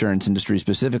guess, insurance industry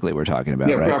specifically we're talking about,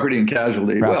 right? Property and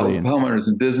casualty. Homeowners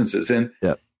and businesses. And,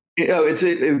 it's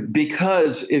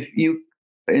because if you,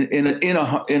 in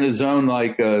a zone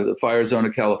like the fire zone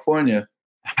of California,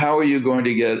 how are you going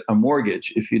to get a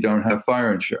mortgage if you don't have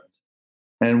fire insurance?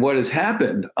 And what has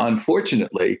happened,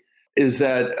 unfortunately, is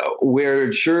that where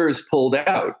insurers pulled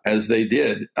out, as they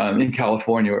did in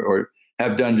California or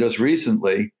have done just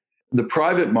recently, the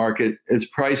private market is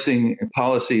pricing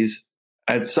policies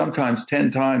at sometimes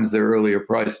 10 times their earlier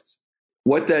prices.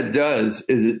 What that does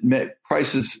is it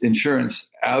prices insurance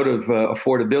out of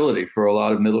affordability for a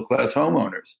lot of middle-class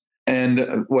homeowners. And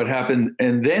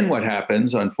then what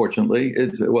happens, unfortunately,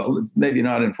 is, well, maybe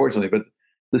not unfortunately, but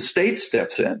the state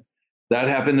steps in. That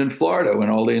happened in Florida when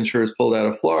all the insurers pulled out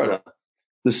of Florida.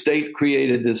 The state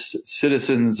created this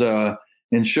citizens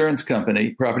insurance company,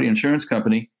 property insurance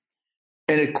company,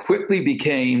 and it quickly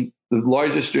became the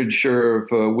largest insurer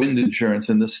of wind insurance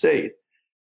in the state.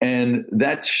 And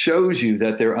that shows you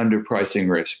that they're underpricing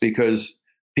risk because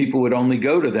people would only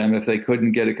go to them if they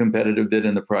couldn't get a competitive bid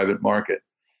in the private market.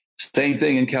 Same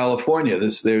thing in California.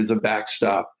 There's a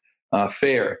backstop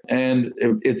fair, and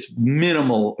it's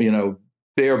minimal,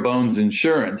 bare bones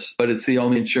insurance, but it's the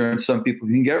only insurance some people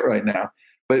can get right now.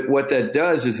 But what that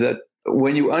does is that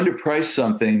when you underprice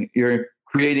something, you're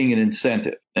creating an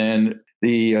incentive. And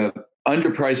the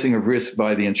underpricing of risk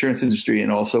by the insurance industry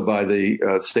and also by the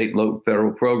state and local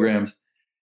federal programs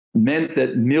meant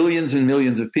that millions and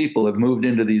millions of people have moved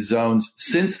into these zones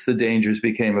since the dangers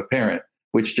became apparent,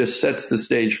 which just sets the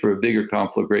stage for a bigger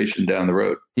conflagration down the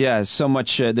road. Yeah, so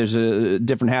much. There's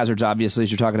different hazards, obviously,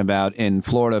 as you're talking about in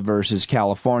Florida versus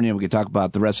California. We could talk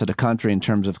about the rest of the country in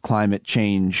terms of climate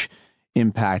change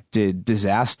impacted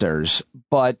disasters.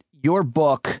 But your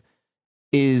book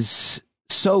is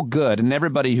so good, and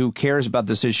everybody who cares about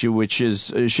this issue, which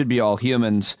should be all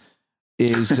humans,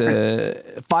 is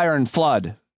fire and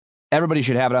flood. Everybody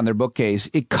should have it on their bookcase.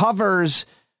 It covers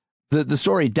the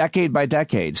story decade by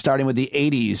decade, starting with the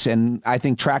 80s, and I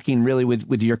think tracking really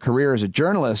with your career as a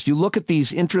journalist. You look at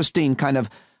these interesting kind of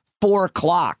 4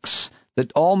 clocks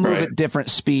that all move at different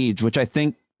speeds, which I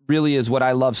think really is what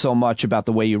I love so much about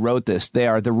the way you wrote this. They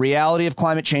are the reality of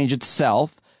climate change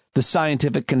itself, the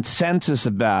scientific consensus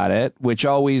about it, which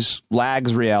always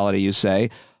lags reality, you say,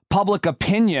 public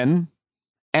opinion,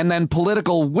 and then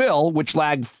political will, which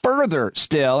lag further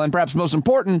still, and perhaps most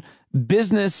important,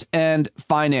 business and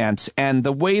finance. And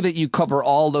the way that you cover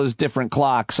all those different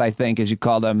clocks, I think, as you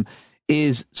call them,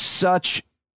 is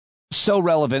so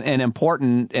relevant and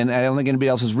important. And I don't think anybody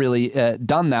else has really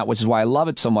done that, which is why I love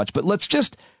it so much. But let's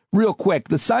just real quick.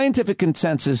 The scientific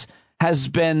consensus has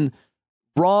been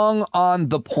wrong on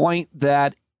the point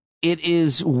that it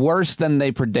is worse than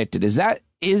they predicted. Is that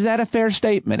a fair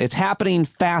statement? It's happening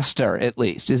faster, at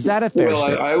least. Is that a fair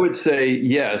statement? I would say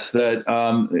yes. That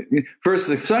first,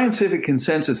 the scientific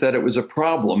consensus that it was a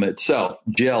problem itself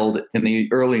gelled in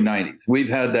the early 90s. We've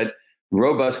had that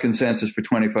robust consensus for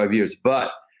 25 years.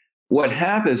 But what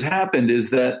has happened is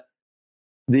that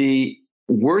the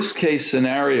worst case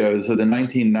scenarios of the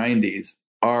 1990s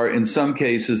are, in some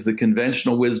cases, the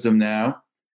conventional wisdom now,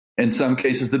 in some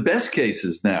cases, the best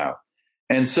cases now.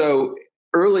 And so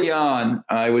early on,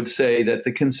 I would say that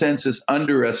the consensus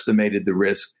underestimated the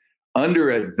risk,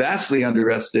 vastly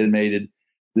underestimated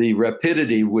the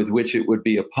rapidity with which it would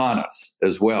be upon us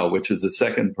as well, which is the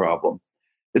second problem.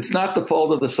 It's not the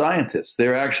fault of the scientists.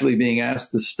 They're actually being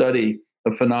asked to study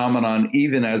a phenomenon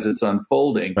even as it's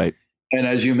unfolding. Right. And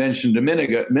as you mentioned a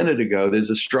minute ago, there's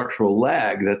a structural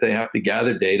lag that they have to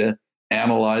gather data,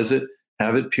 analyze it,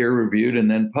 have it peer reviewed,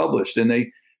 and then published. And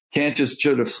they can't just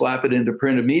sort of slap it into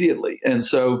print immediately. And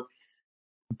so,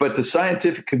 but the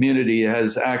scientific community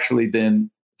has actually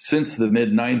been, since the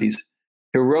mid-90s,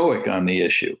 heroic on the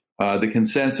issue. The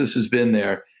consensus has been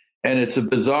there. And it's a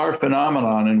bizarre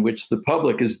phenomenon in which the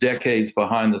public is decades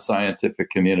behind the scientific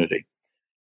community.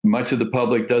 Much of the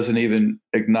public doesn't even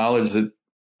acknowledge that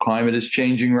climate is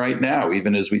changing right now,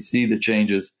 even as we see the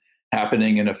changes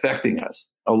happening and affecting us.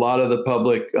 A lot of the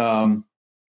public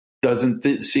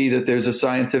doesn't see that there's a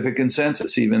scientific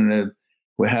consensus, even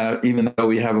though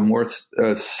we have a more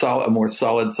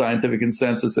solid scientific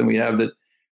consensus than we have that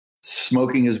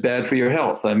smoking is bad for your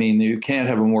health. I mean, you can't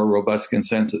have a more robust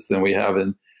consensus than we have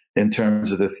in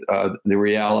terms of the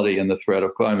reality and the threat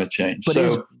of climate change.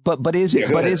 But is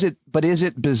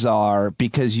it bizarre,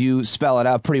 because you spell it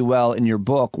out pretty well in your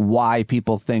book, why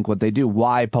people think what they do,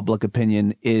 why public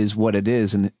opinion is what it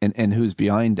is, and who's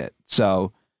behind it.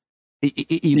 So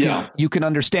you can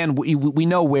understand. We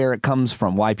know where it comes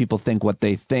from, why people think what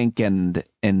they think and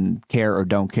care or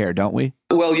don't care, don't we?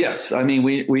 Well, yes. I mean,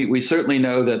 we certainly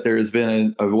know that there has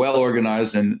been a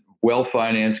well-organized and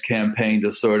well-financed campaign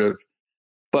to sort of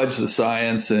fudge the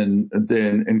science and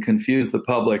confuse the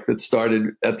public that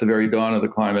started at the very dawn of the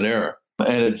climate era.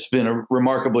 And it's been a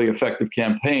remarkably effective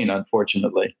campaign,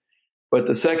 unfortunately. But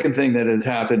the second thing that has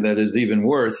happened that is even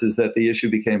worse is that the issue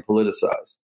became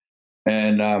politicized.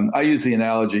 And I use the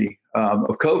analogy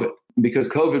of COVID, because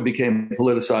COVID became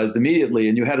politicized immediately.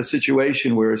 And you had a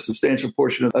situation where a substantial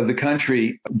portion of the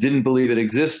country didn't believe it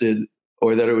existed,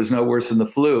 or that it was no worse than the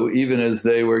flu, even as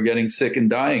they were getting sick and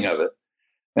dying of it.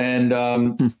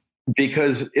 And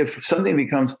because if something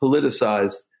becomes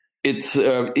politicized,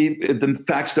 the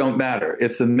facts don't matter.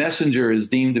 If the messenger is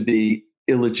deemed to be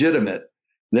illegitimate,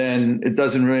 then it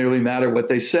doesn't really matter what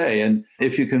they say. And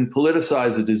if you can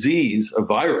politicize a disease, a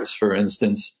virus, for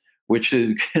instance, which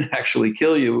can actually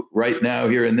kill you right now,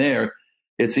 here and there,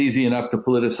 it's easy enough to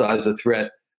politicize a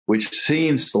threat which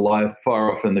seems to lie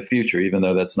far off in the future, even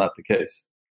though that's not the case.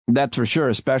 That's for sure,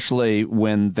 especially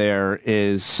when there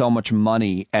is so much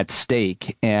money at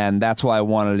stake. And that's why I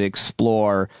wanted to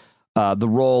explore the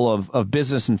role of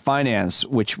business and finance,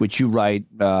 which you write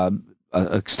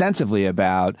extensively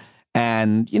about.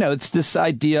 And, it's this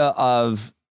idea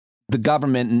of the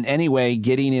government in any way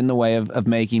getting in the way of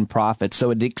making profits.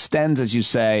 So it extends, as you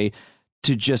say,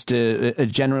 to just a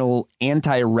general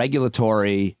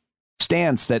anti-regulatory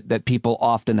stance that people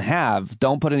often have.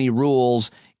 Don't put any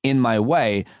rules in my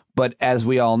way. But as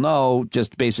we all know,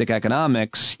 just basic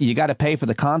economics, you got to pay for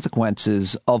the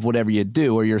consequences of whatever you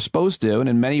do, or you're supposed to. And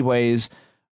in many ways,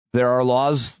 there are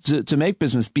laws to make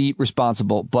business be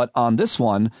responsible. But on this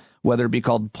one, whether it be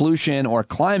called pollution or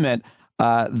climate,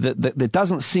 that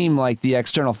doesn't seem like the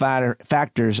external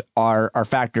factors are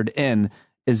factored in.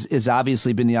 Is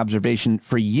obviously been the observation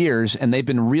for years, and they've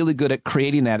been really good at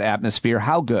creating that atmosphere.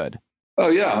 How good? Oh,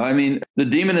 yeah. I mean, the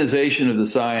demonization of the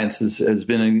science has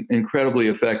been incredibly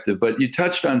effective. But you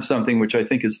touched on something which I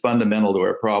think is fundamental to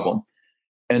our problem.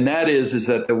 And that is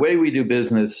that the way we do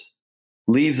business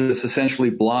leaves us essentially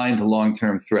blind to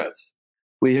long-term threats.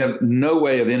 We have no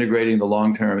way of integrating the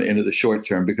long-term into the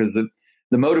short-term, because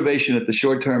the motivation at the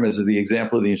short-term, as the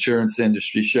example of the insurance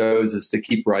industry shows, is to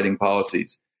keep writing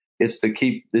policies. It's to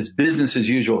keep this business as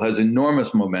usual, has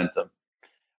enormous momentum.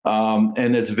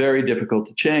 And it's very difficult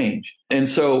to change. And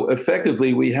so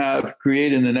effectively, we have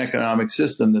created an economic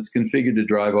system that's configured to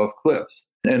drive off cliffs.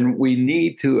 And we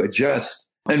need to adjust.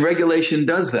 And regulation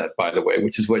does that, by the way,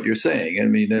 which is what you're saying. I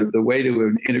mean, the way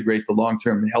to integrate the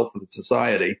long-term health of the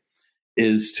society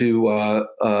is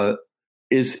to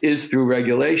is through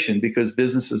regulation, because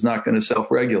business is not going to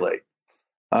self-regulate.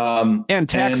 And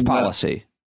tax policy.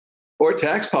 Or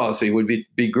tax policy would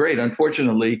be great.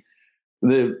 Unfortunately,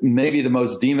 maybe the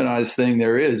most demonized thing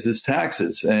there is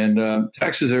taxes. And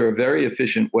taxes are a very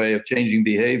efficient way of changing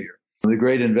behavior. The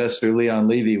great investor Leon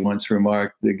Levy once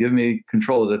remarked, give me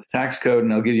control of the tax code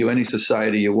and I'll give you any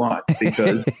society you want,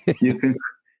 because you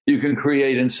can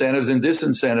create incentives and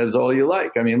disincentives all you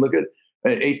like. I mean, look at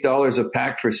 $8 a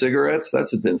pack for cigarettes.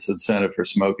 That's a disincentive for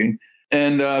smoking.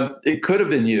 And it could have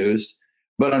been used,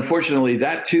 but unfortunately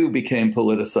that too became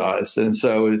politicized. And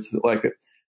so it's like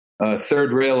a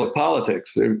third rail of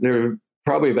politics. There are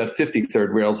probably about 50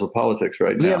 third rails of politics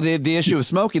right now. Yeah, the issue of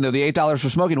smoking, though, the $8 for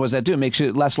smoking, was that too? It makes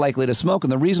you less likely to smoke.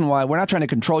 And the reason why, we're not trying to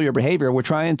control your behavior. We're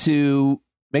trying to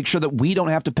make sure that we don't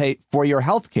have to pay for your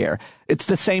health care. It's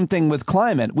the same thing with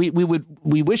climate. We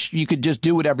wish you could just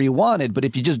do whatever you wanted, but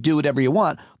if you just do whatever you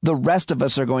want, the rest of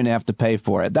us are going to have to pay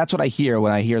for it. That's what I hear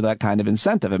when I hear that kind of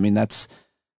incentive. I mean, that's...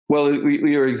 Well,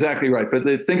 you're exactly right. But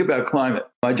think about climate.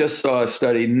 I just saw a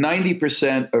study,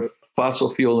 90% of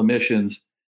fossil fuel emissions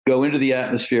go into the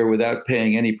atmosphere without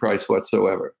paying any price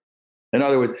whatsoever. In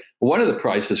other words, one of the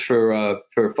prices for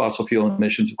fossil fuel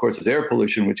emissions, of course, is air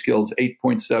pollution, which kills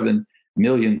 8.7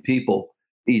 million people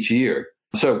each year.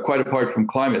 So quite apart from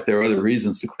climate, there are other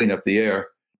reasons to clean up the air.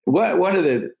 One of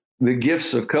the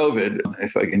gifts of COVID,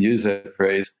 if I can use that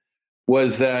phrase,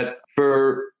 was that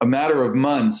for a matter of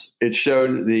months, it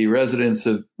showed the residents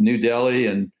of New Delhi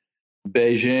and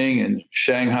Beijing and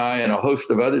Shanghai and a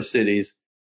host of other cities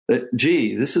that,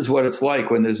 gee, this is what it's like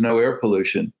when there's no air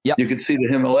pollution. Yep. You could see the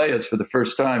Himalayas for the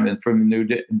first time and from New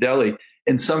Delhi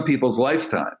in some people's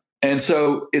lifetime. And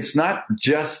so it's not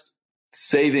just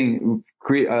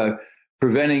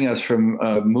preventing us from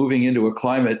moving into a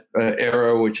climate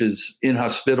era which is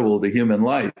inhospitable to human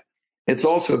life. It's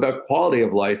also about quality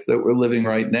of life that we're living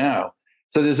right now.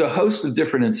 So there's a host of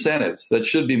different incentives that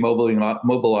should be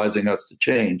mobilizing us to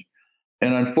change.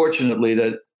 And unfortunately,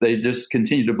 that they just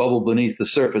continue to bubble beneath the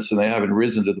surface and they haven't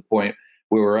risen to the point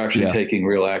where we're actually taking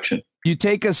real action. You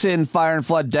take us in Fire and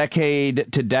Flood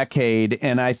decade to decade,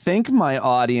 and I think my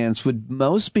audience would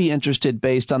most be interested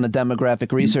based on the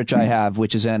demographic research I have,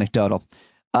 which is anecdotal.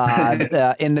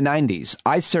 In the 90s,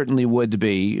 I certainly would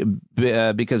be,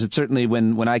 because it's certainly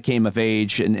when I came of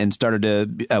age and started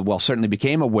to, certainly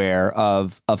became aware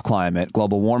of climate,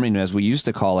 global warming, as we used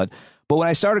to call it. But when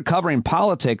I started covering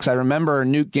politics, I remember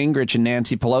Newt Gingrich and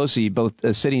Nancy Pelosi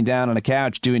both sitting down on a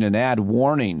couch doing an ad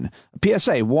warning,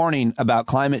 PSA warning about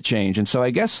climate change. And so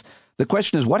I guess the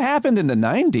question is, what happened in the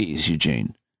 90s,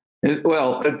 Eugene? It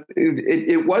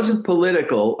wasn't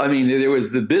political. I mean, there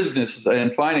was the business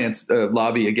and finance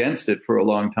lobby against it for a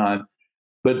long time.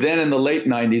 But then in the late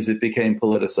 90s, it became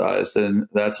politicized, and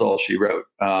that's all she wrote.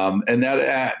 And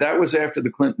that was after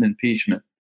the Clinton impeachment.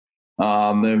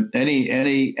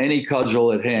 Any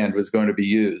cudgel at hand was going to be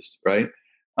used, right?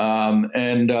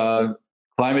 And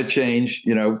climate change,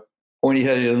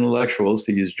 pointy-headed intellectuals,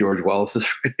 to use George Wallace's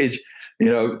phrase,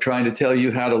 trying to tell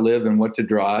you how to live and what to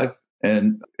drive.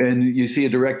 And you see a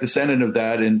direct descendant of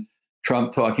that in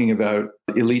Trump talking about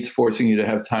elites forcing you to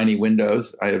have tiny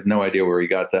windows. I have no idea where he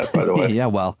got that, by the way.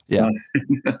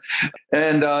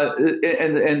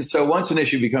 And so once an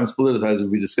issue becomes politicized, as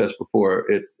we discussed before,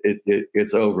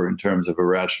 it's over in terms of a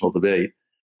rational debate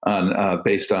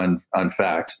based on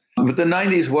facts. But the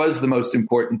 90s was the most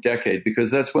important decade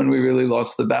because that's when we really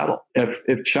lost the battle.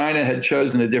 If China had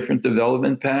chosen a different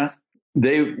development path,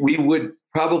 we would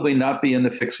probably not be in the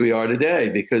fix we are today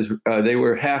because they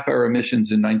were half our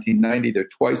emissions in 1990. They're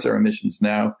twice our emissions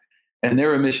now. And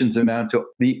their emissions amount to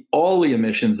all the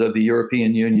emissions of the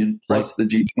European Union plus the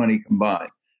G20 combined,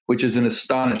 which is an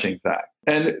astonishing fact.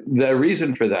 And the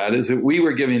reason for that is that we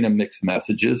were giving them mixed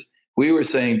messages. We were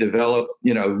saying develop,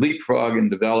 leapfrog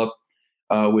and develop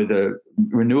with a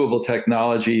renewable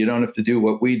technology. You don't have to do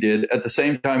what we did. At the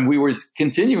same time, we were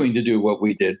continuing to do what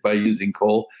we did by using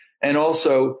coal. And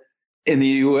also, in the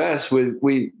U.S.,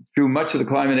 we through much of the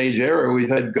climate age era, we've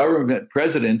had government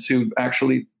presidents who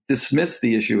actually dismissed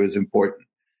the issue as important.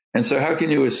 And so how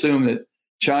can you assume that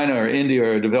China or India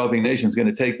or a developing nation is going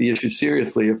to take the issue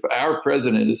seriously if our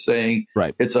president is saying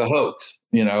it's a hoax,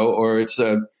 or it's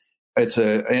a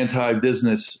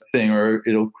anti-business thing, or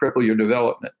it'll cripple your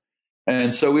development?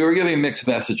 And so we were giving mixed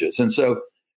messages. And so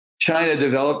China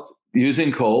developed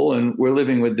using coal, and we're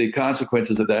living with the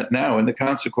consequences of that now. And the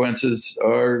consequences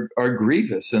are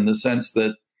grievous in the sense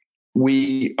that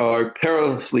we are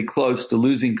perilously close to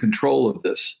losing control of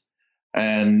this.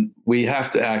 And we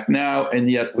have to act now. And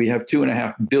yet we have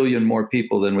 2.5 billion more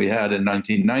people than we had in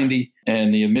 1990.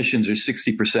 And the emissions are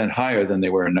 60% higher than they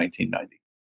were in 1990.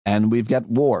 And we've got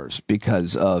wars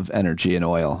because of energy and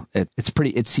oil.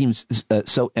 It seems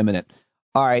so imminent.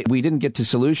 All right, we didn't get to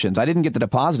solutions. I didn't get to the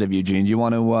positive, Eugene. Do you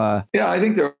want to? Yeah, I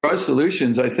think there are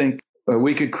solutions. I think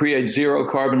we could create zero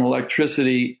carbon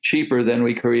electricity cheaper than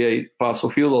we create fossil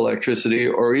fuel electricity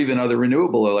or even other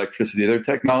renewable electricity. There are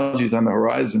technologies on the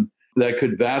horizon that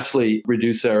could vastly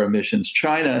reduce our emissions.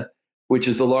 China, which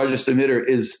is the largest emitter,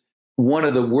 is one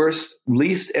of the worst,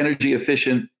 least energy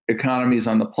efficient economies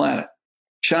on the planet.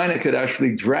 China could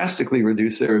actually drastically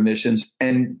reduce their emissions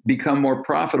and become more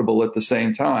profitable at the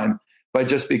same time by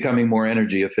just becoming more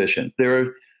energy efficient. There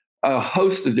are a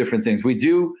host of different things. We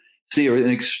do see an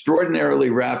extraordinarily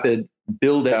rapid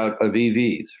build out of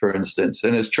EVs, for instance,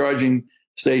 and as charging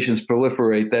stations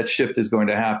proliferate, that shift is going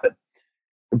to happen.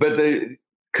 But the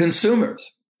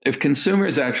consumers, if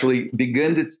consumers actually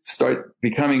begin to start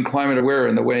becoming climate aware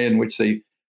in the way in which they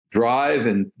drive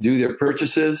and do their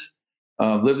purchases,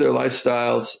 live their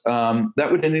lifestyles,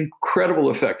 that would have an incredible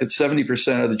effect. It's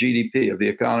 70% of the GDP of the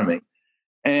economy.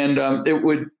 And it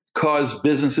would cause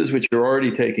businesses, which are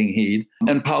already taking heed,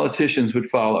 and politicians would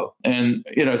follow. And,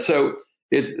 so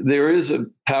there is a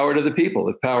power to the people,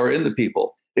 the power in the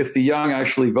people. If the young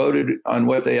actually voted on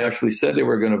what they actually said they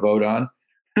were going to vote on,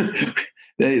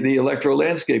 the electoral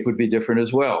landscape would be different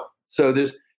as well. So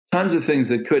there's tons of things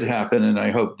that could happen, and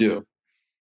I hope do.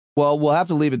 Well, we'll have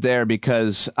to leave it there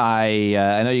because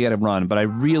I know you got to run, but I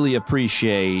really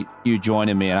appreciate you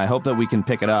joining me, and I hope that we can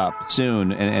pick it up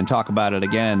soon and talk about it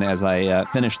again as I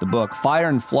finish the book, Fire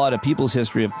and Flood, A People's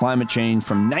History of Climate Change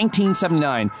from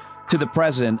 1979 to the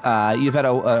present. You've had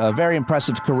a very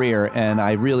impressive career, and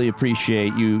I really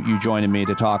appreciate you joining me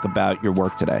to talk about your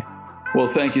work today. Well,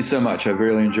 thank you so much. I've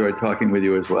really enjoyed talking with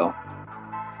you as well.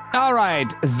 All right,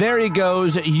 there he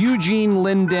goes, Eugene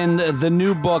Linden, the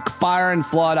new book, Fire and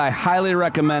Flood. I highly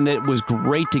recommend it. It was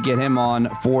great to get him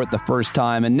on for it the first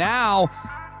time. And now,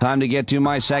 time to get to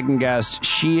my second guest.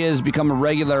 She has become a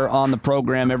regular on the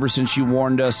program ever since she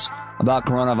warned us about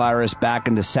coronavirus back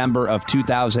in December of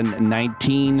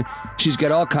 2019. She's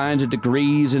got all kinds of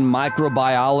degrees in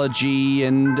microbiology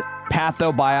and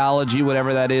pathobiology,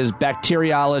 whatever that is,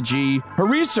 bacteriology. Her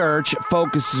research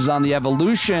focuses on the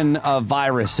evolution of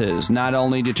viruses, not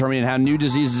only determining how new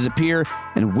diseases appear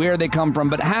and where they come from,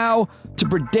 but how to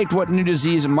predict what new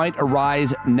disease might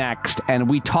arise next. And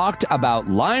we talked about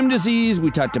Lyme disease,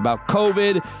 we talked about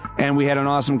COVID, and we had an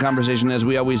awesome conversation, as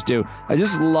we always do. I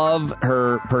just love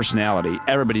her personality.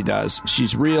 Everybody does.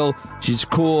 She's real, she's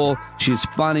cool, she's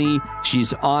funny,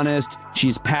 she's honest,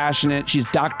 she's passionate. She's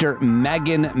Dr.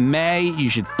 Meghan May. You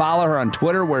should follow her on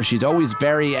Twitter, where she's always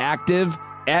very active,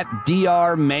 at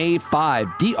drmay5,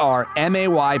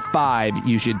 DRMAY5.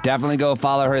 You should definitely go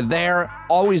follow her there.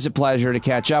 Always a pleasure to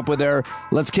catch up with her.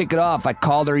 Let's kick it off. I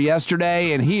called her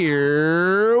yesterday, and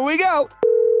here we go.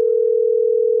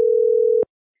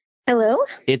 Hello?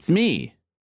 It's me.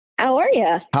 How are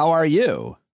you? How are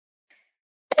you?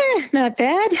 Not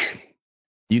bad.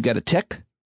 You got a tick?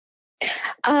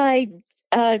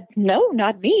 No,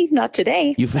 not me. Not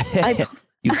today. You found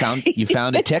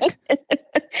a tick?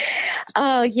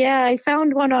 Yeah, I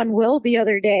found one on Will the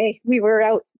other day. We were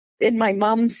out in my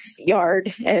mom's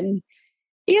yard, and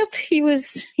yep, he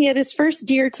had his first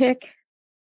deer tick.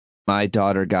 My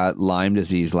daughter got Lyme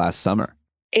disease last summer.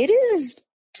 It is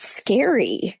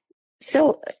scary.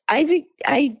 So I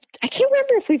can't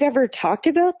remember if we've ever talked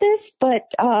about this,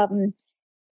 but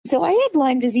so I had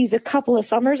Lyme disease a couple of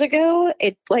summers ago.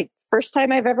 It first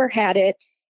time I've ever had it.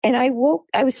 And I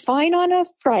was fine on a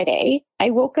Friday. I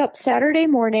woke up Saturday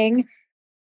morning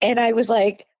and I was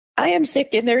like, I am sick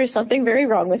and there is something very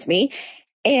wrong with me.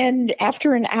 And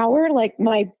after an hour,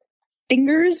 my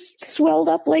fingers swelled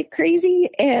up like crazy.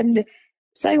 And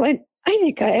so I went, I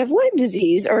think I have Lyme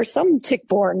disease or some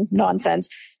tick-borne nonsense.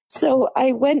 So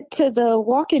I went to the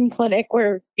walk-in clinic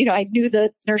where, I knew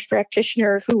the nurse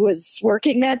practitioner who was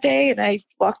working that day. And I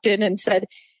walked in and said,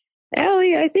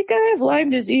 Allie, I think I have Lyme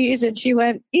disease. And she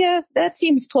went, yeah, that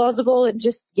seems plausible. And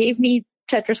just gave me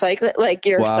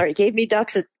tetracycline, gave me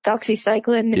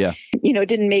doxycycline. Yeah.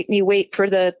 Didn't make me wait for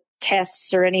the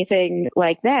tests or anything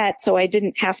like that. So I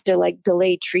didn't have to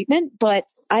delay treatment, but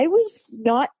I was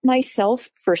not myself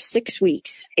for 6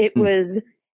 weeks. It was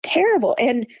terrible.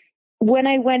 And when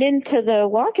I went into the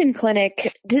walk-in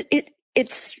clinic,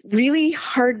 it's really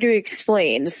hard to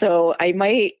explain. So I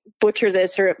might butcher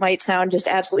this or it might sound just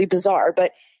absolutely bizarre,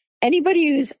 but anybody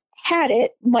who's had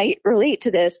it might relate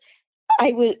to this.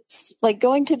 I was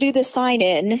going to do the sign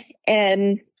in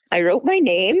and I wrote my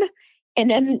name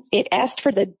and then it asked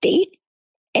for the date.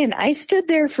 And I stood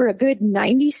there for a good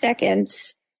 90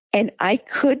 seconds and I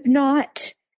could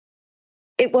not,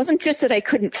 it wasn't just that I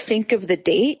couldn't think of the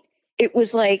date. It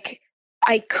was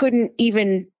I couldn't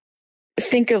even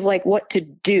think of what to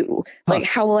do.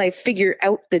 How will I figure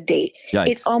out the date?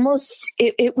 Yikes.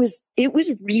 It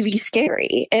was really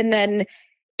scary. And then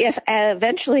if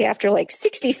eventually after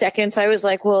 60 seconds, I was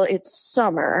like, well, it's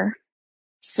summer.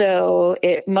 So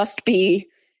it must be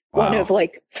one of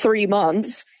 3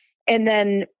 months. And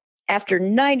then after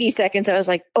 90 seconds, I was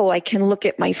like, oh, I can look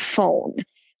at my phone.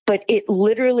 But it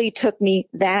literally took me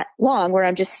that long where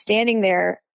I'm just standing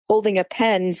there holding a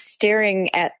pen, staring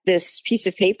at this piece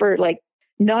of paper,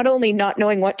 not only not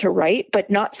knowing what to write, but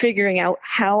not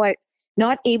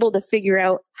able to figure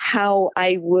out how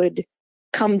I would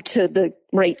come to the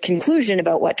right conclusion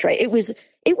about what to write. It was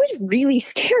really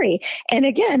scary. And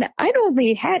again, I'd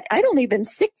only been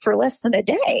sick for less than a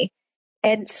day.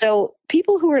 And so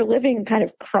people who are living kind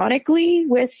of chronically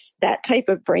with that type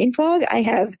of brain fog, I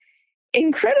have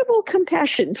incredible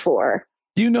compassion for.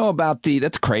 Do you know about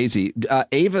that's crazy.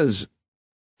 Ava's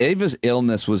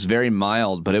illness was very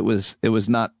mild, but it was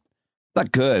not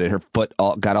good. Her foot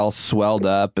got all swelled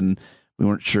up and we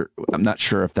weren't sure. I'm not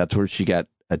sure if that's where she got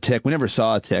a tick. We never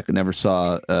saw a tick. We never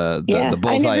saw the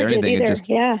bullseye or anything.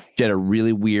 She had a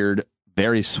really weird,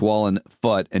 very swollen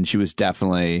foot and she was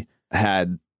definitely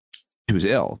had was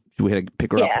ill. We had to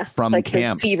pick her up from like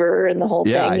camp. The fever and the whole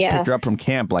thing. I picked her up from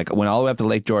camp. Like went all the way up to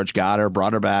Lake George, got her,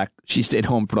 brought her back. She stayed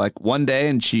home for like one day,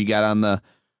 and she got on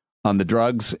the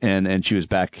drugs, and she was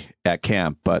back at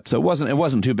camp. But so it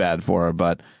wasn't too bad for her.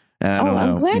 But I don't know.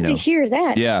 I'm glad to hear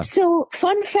that. Yeah. So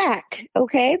fun fact,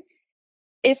 okay?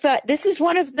 If this is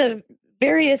one of the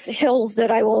various hills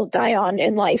that I will die on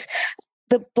in life,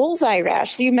 the bullseye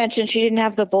rash. So you mentioned she didn't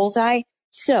have the bullseye.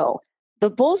 So the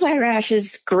bullseye rash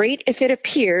is great if it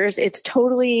appears. It's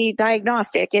totally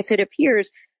diagnostic if it appears,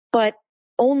 but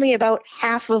only about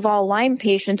half of all Lyme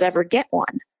patients ever get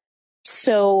one.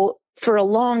 So for a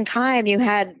long time, you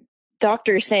had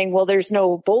doctors saying, well, there's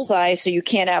no bullseye, so you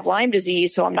can't have Lyme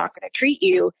disease, so I'm not going to treat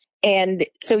you. And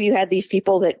so you had these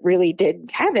people that really did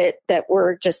have it that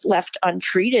were just left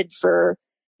untreated for,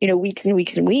 weeks and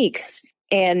weeks and weeks.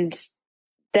 And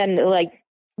then like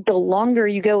the longer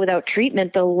you go without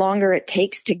treatment, the longer it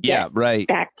takes to get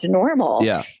back to normal.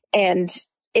 Yeah. And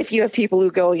if you have people who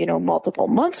go, multiple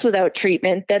months without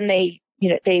treatment, then they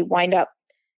wind up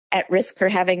at risk for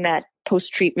having that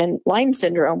post-treatment Lyme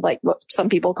syndrome, like what some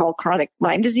people call chronic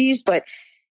Lyme disease. But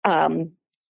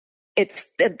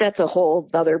that's a whole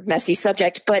other messy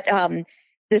subject. But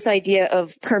this idea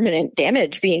of permanent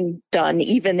damage being done,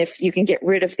 even if you can get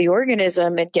rid of the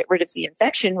organism and get rid of the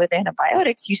infection with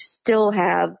antibiotics, you still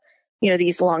have,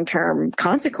 these long-term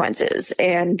consequences.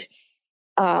 And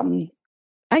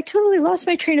I totally lost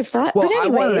my train of thought. Well, but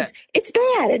anyways, it's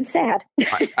bad and sad.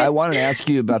 I wanted to ask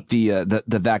you about the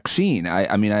vaccine.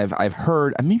 I mean, I've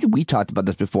heard, maybe we talked about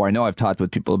this before. I know I've talked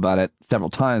with people about it several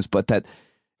times, but that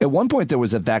at one point there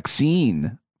was a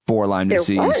vaccine for Lyme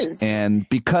disease, and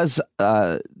because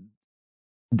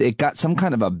it got some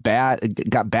kind of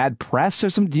bad press or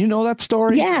something. Do you know that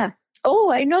story? Yeah.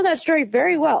 Oh, I know that story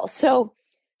very well. So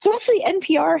actually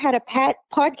NPR had a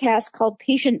podcast called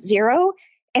Patient Zero,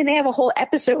 and they have a whole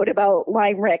episode about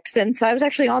Lyme Ricks. And so I was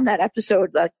actually on that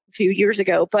episode a few years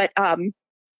ago. But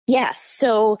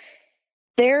so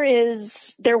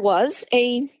there was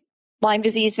a Lyme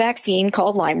disease vaccine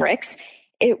called Lyme Ricks.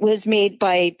 It was made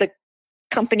by the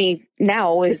company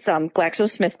now is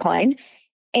GlaxoSmithKline.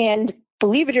 And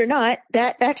believe it or not,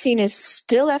 that vaccine is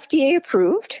still FDA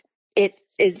approved.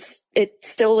 It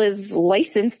still is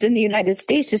licensed in the United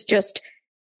States. It's just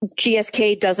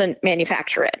GSK doesn't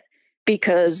manufacture it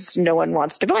because no one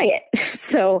wants to buy it.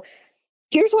 So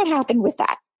here's what happened with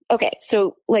that. Okay.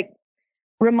 So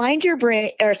rewind your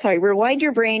brain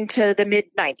to the mid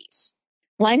 90s.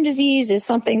 Lyme disease is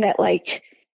something that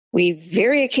we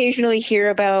very occasionally hear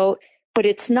about, but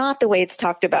it's not the way it's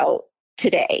talked about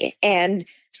today. And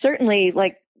certainly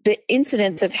the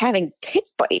incidence of having tick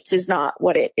bites is not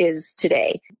what it is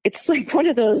today. It's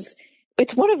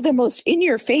it's one of the most in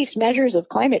your face measures of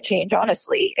climate change,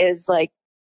 honestly, is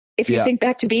if you think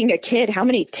back to being a kid, how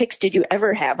many ticks did you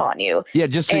ever have on you? Yeah.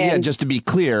 Just to be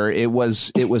clear, it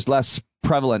was less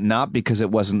prevalent, not because it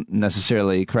wasn't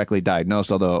necessarily correctly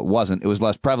diagnosed, although it was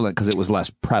less prevalent because it was less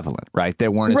prevalent, right?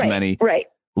 There weren't as many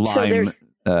Lyme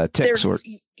ticks.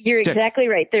 You're exactly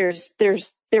right.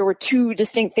 There were two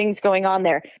distinct things going on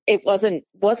there. It wasn't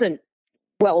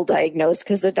well diagnosed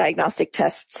because the diagnostic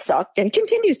test sucked and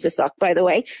continues to suck, by the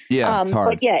way. Yeah,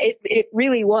 but yeah, it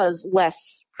really was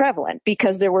less prevalent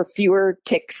because there were fewer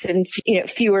ticks and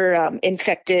fewer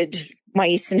infected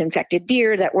mice and infected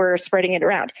deer that were spreading it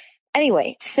around.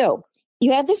 Anyway, so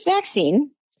you had this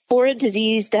vaccine for a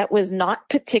disease that was not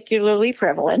particularly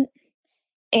prevalent.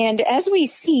 And as we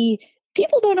see,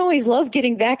 people don't always love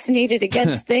getting vaccinated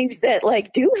against things that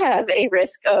do have a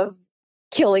risk of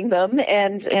killing them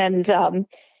and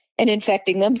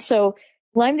infecting them. So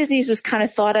Lyme disease was kind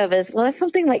of thought of as, well, that's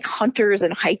something like hunters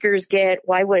and hikers get.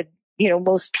 Why would,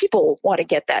 most people want to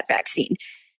get that vaccine?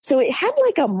 So it had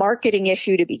a marketing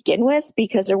issue to begin with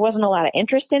because there wasn't a lot of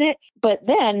interest in it. But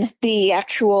then the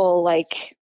actual,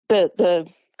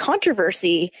 the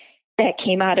controversy that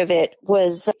came out of it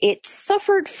was it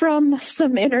suffered from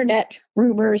some internet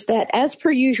rumors that, as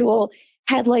per usual,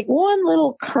 had one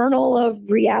little kernel of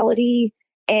reality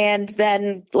and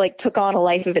then took on a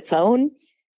life of its own.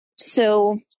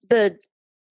 So the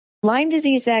Lyme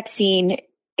disease vaccine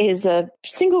is a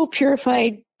single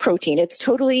purified protein. It's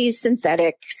totally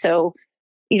synthetic. So,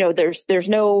 there's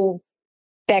no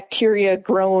bacteria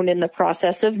grown in the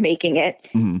process of making it.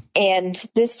 Mm-hmm. And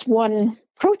this one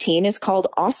protein is called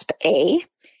OspA.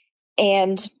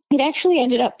 And it actually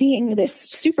ended up being this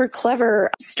super clever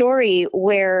story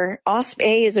where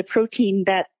OspA is a protein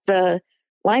that the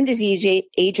Lyme disease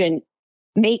agent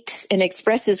makes and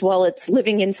expresses while it's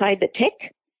living inside the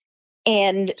tick.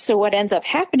 And so what ends up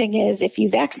happening is if you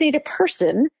vaccinate a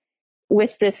person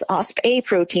with this OspA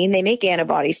protein, they make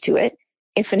antibodies to it.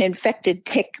 if an infected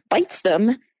tick bites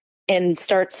them and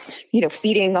starts,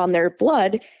 feeding on their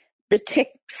blood, the tick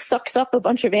sucks up a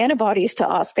bunch of antibodies to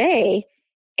OspA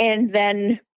and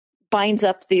then binds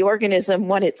up the organism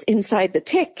when it's inside the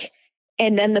tick.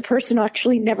 And then the person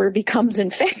actually never becomes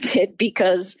infected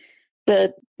because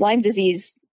the Lyme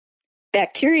disease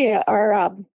bacteria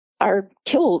are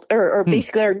killed or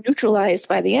basically are neutralized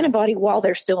by the antibody while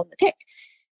they're still in the tick.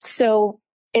 So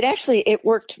it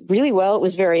worked really well. It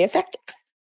was very effective.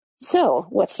 So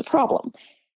what's the problem?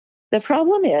 The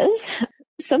problem is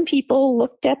some people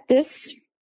looked at this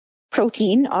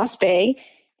protein, OspA,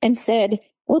 and said,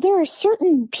 well, there are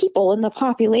certain people in the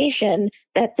population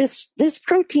that this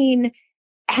protein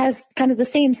has kind of the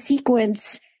same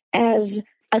sequence as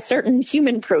a certain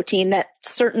human protein that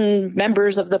certain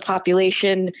members of the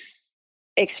population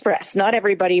express. Not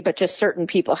everybody, but just certain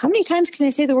people. How many times can I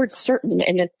say the word certain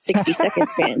in a 60-second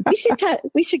span?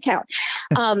 We should count.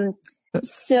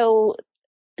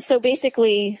 So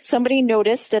basically, somebody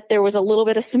noticed that there was a little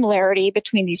bit of similarity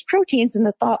between these proteins, and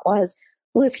the thought was,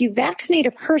 well, if you vaccinate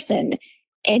a person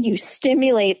and you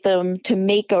stimulate them to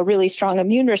make a really strong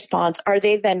immune response, are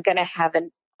they then going to have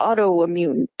an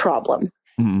autoimmune problem?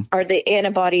 Mm-hmm. Are the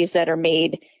antibodies that are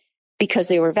made because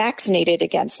they were vaccinated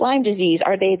against Lyme disease,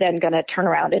 are they then going to turn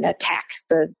around and attack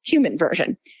the human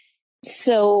version?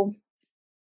 So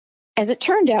as it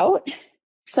turned out,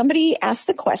 somebody asked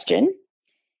the question,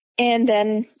 and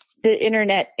then the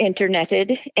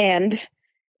interneted, and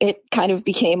it kind of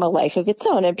became a life of its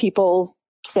own. And people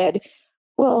said,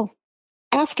 well,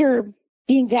 after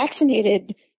being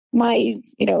vaccinated, my,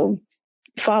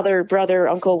 father, brother,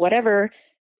 uncle, whatever,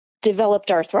 developed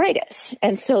arthritis.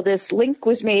 And so this link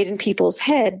was made in people's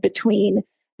head between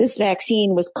this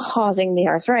vaccine was causing the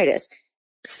arthritis.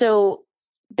 So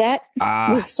that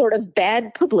was sort of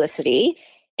bad publicity.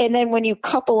 And then when you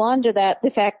couple onto that,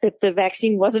 the fact that the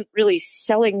vaccine wasn't really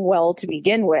selling well to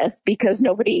begin with, because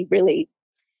nobody really,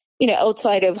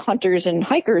 outside of hunters and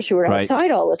hikers who were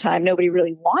outside all the time, nobody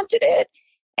really wanted it.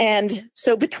 And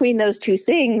so between those two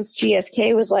things,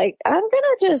 GSK was like, I'm going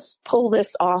to just pull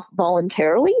this off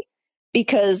voluntarily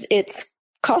because it's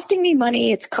costing me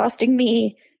money. It's costing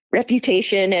me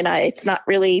reputation, and it's not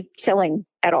really selling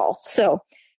at all. So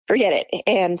forget it.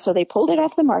 And so they pulled it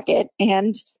off the market.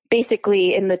 And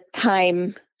basically in the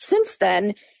time since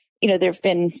then, there've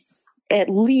been at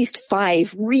least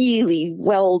 5 really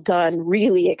well done,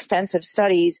 really extensive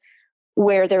studies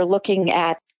where they're looking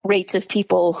at rates of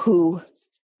people who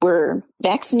were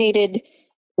vaccinated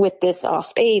with this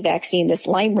OspA vaccine, this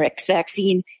Lyme-Rix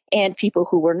vaccine, and people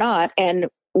who were not, and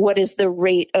what is the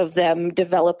rate of them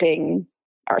developing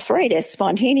arthritis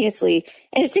spontaneously.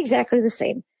 And it's exactly the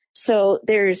same. So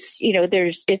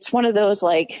it's one of those,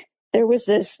 like, there was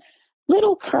this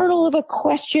little kernel of a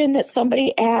question that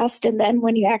somebody asked, and then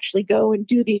when you actually go and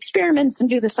do the experiments and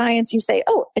do the science, you say,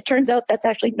 oh, it turns out that's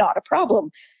actually not a problem.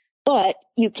 But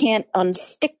you can't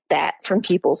unstick that from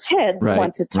people's heads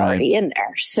once it's already in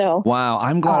there. So, wow,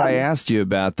 I'm glad I asked you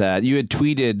about that. You had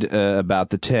tweeted about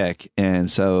the tick, and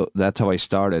so that's how I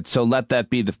started. So let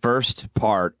that be the first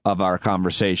part of our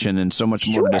conversation, and so much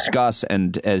more to discuss.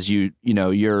 And as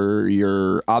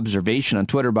your observation on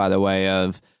Twitter, by the way,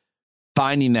 of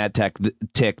finding that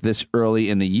tick this early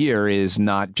in the year is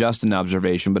not just an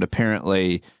observation, but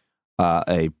apparently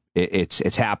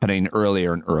it's happening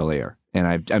earlier and earlier.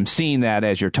 And I'm seeing that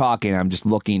as you're talking. I'm just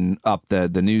looking up the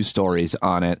news stories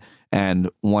on it. And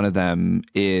one of them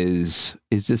is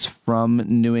this from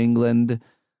New England?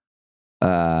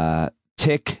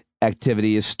 Tick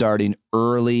activity is starting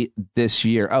early this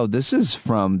year. Oh, this is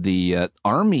from the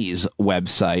Army's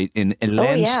website in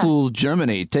Landstuhl,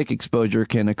 Germany. Tick exposure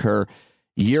can occur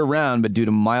year-round, but due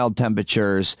to mild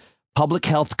temperatures, Public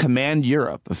Health Command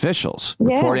Europe officials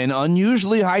reporting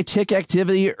unusually high tick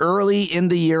activity early in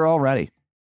the year already.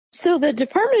 So the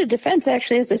Department of Defense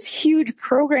actually has this huge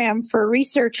program for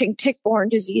researching tick-borne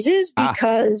diseases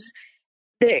because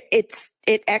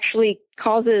it actually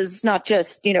causes not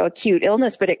just, acute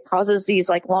illness, but it causes these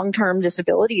like long-term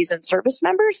disabilities in service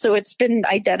members. So it's been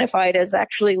identified as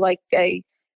actually like a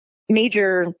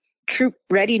major troop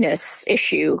readiness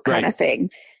issue kind of thing.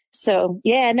 So,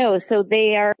 so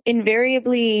they are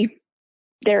invariably,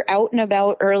 they're out and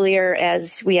about earlier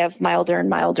as we have milder and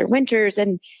milder winters.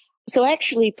 And so I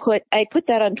actually I put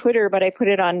that on Twitter, but I put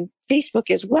it on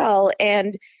Facebook as well.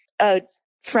 And a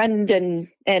friend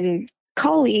and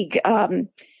colleague,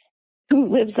 who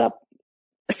lives up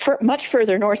much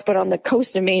further north, but on the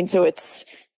coast of Maine. So it's,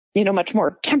 much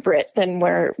more temperate than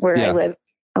where I live.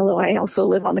 Although I also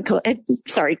live on the coast.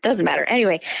 Sorry, it doesn't matter.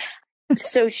 Anyway.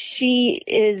 So she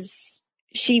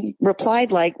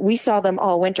replied like, we saw them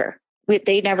all winter.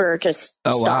 They never just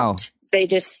stopped. Wow.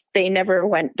 They never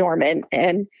went dormant.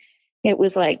 And it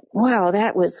was like, wow,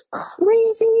 that was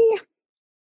crazy.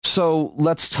 So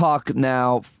let's talk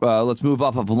now. Let's move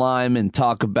off of Lyme and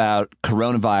talk about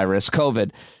coronavirus,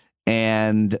 COVID.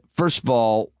 And first of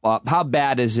all, how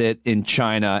bad is it in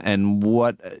China? And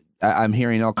what I'm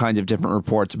hearing all kinds of different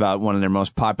reports about one of their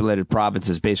most populated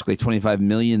provinces, basically 25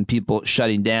 million people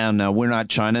shutting down. Now, we're not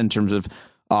China in terms of,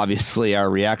 obviously, our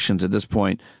reactions at this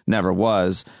point never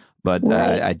was. But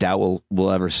I doubt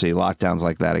we'll ever see lockdowns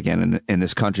like that again in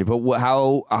this country. But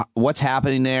what's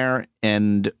happening there,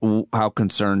 and how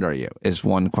concerned are you? Is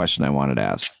one question I wanted to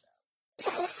ask.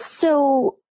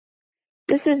 So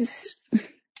this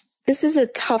is a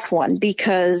tough one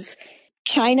because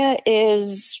China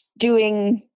is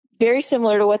doing very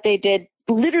similar to what they did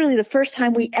literally the first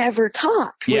time we ever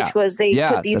talked, which was they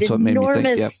put these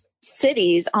enormous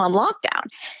cities on lockdown,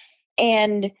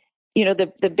 and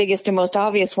the biggest and most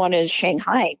obvious one is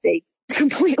Shanghai. They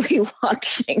completely locked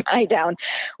Shanghai down,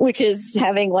 which is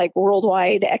having like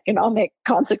worldwide economic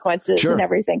consequences and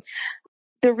everything.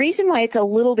 The reason why it's a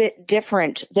little bit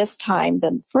different this time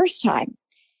than the first time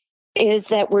is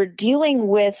that we're dealing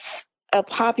with a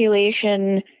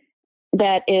population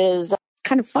that is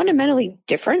kind of fundamentally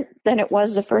different than it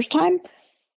was the first time.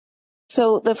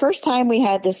 So the first time we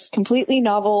had this completely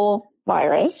novel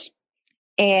virus,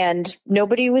 and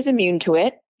nobody was immune to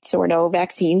it. So there were no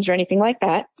vaccines or anything like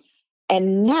that.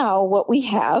 And now what we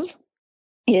have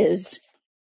is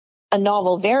a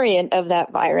novel variant of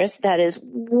that virus that is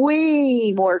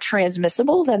way more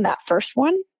transmissible than that first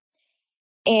one.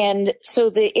 And so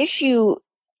the issue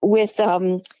with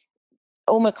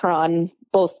Omicron,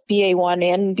 both BA1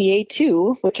 and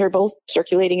BA2, which are both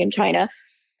circulating in China,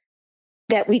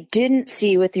 that we didn't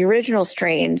see with the original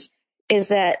strains is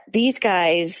that these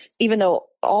guys, even though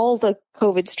all the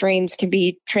COVID strains can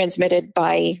be transmitted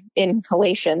by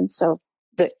inhalation, so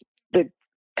the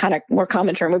kind of more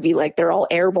common term would be like they're all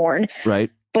airborne.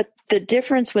 Right. But the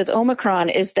difference with Omicron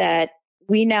is that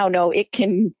we now know it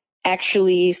can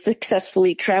actually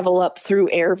successfully travel up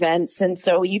through air vents. And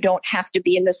so you don't have to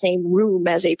be in the same room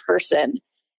as a person,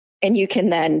 and you can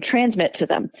then transmit to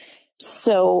them.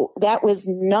 So that was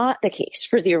not the case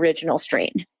for the original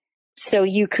strain. So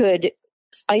you could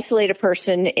isolate a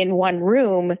person in one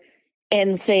room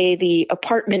and say the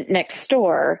apartment next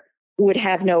door would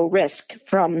have no risk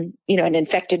from, an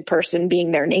infected person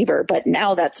being their neighbor. But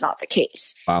now that's not the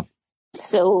case. Wow.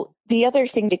 So the other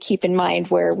thing to keep in mind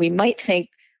where we might think,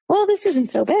 well, this isn't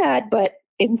so bad, but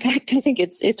in fact, I think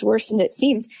it's worse than it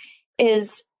seems,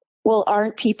 is, well,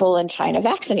 aren't people in China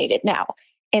vaccinated now?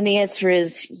 And the answer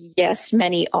is yes,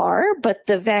 many are, but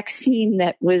the vaccine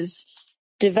that was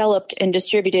developed and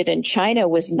distributed in China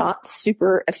was not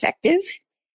super effective,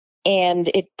 and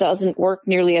it doesn't work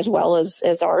nearly as well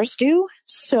as ours do.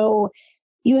 So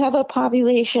you have a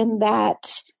population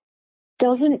that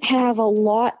doesn't have a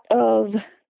lot of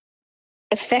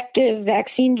effective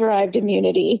vaccine-derived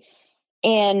immunity,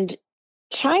 and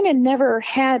China never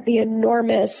had the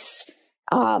enormous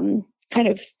kind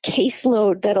of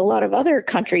caseload that a lot of other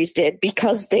countries did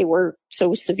because they were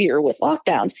so severe with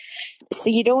lockdowns. So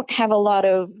you don't have a lot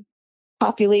of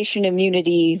population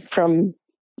immunity from,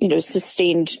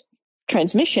 sustained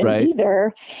transmission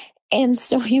either. And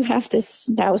so you have this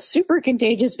now super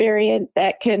contagious variant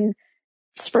that can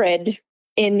spread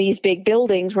in these big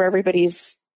buildings where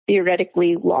everybody's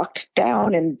theoretically locked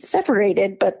down and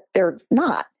separated, but they're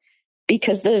not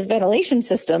because the ventilation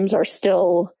systems are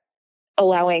still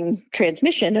allowing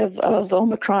transmission of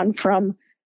Omicron from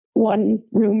one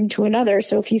room to another.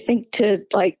 So if you think to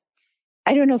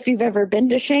I don't know if you've ever been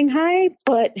to Shanghai,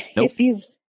 but if you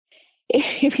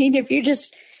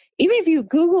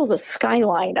Google the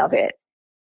skyline of it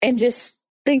and just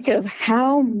think of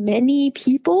how many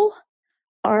people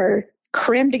are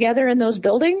crammed together in those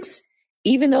buildings,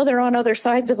 even though they're on other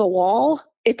sides of a wall,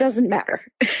 it doesn't matter.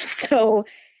 So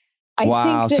I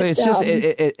think that, so it's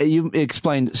just, you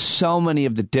explained so many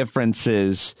of the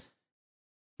differences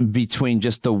between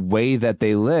just the way that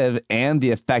they live and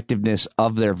the effectiveness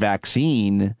of their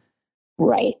vaccine.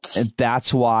 Right. And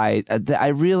that's why I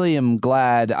really am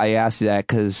glad I asked you that,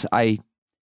 because I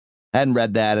hadn't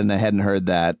read that and I hadn't heard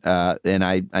that. And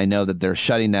I know that they're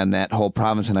shutting down that whole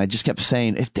province. And I just kept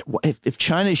saying, if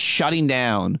China's shutting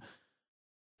down,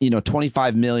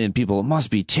 25 million people, it must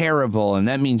be terrible. And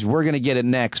that means we're going to get it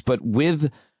next. But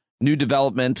with new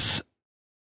developments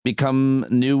become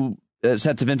new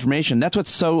sets of information. That's what's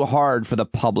so hard for the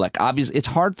public. Obviously, it's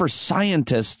hard for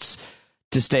scientists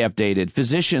to stay updated,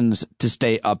 physicians to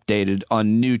stay updated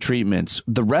on new treatments.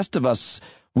 The rest of us,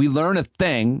 we learn a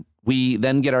thing, we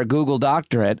then get our Google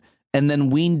doctorate, and then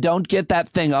we don't get that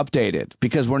thing updated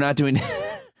because we're not doing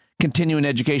continuing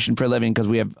education for a living because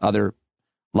we have other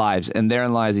lives. And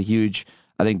therein lies a huge,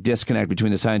 I think, disconnect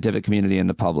between the scientific community and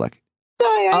the public.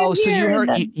 So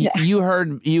you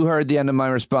heard the end of my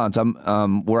response.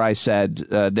 Where I said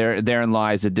therein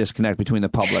lies a disconnect between the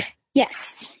public.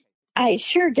 Yes, I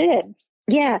sure did.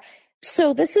 Yeah.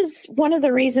 So this is one of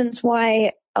the reasons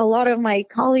why a lot of my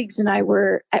colleagues and I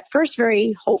were at first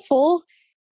very hopeful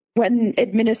when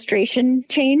administration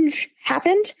change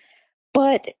happened,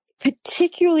 but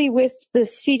particularly with the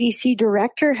CDC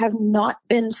director have not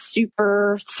been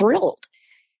super thrilled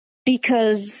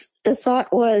because the thought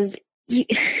was,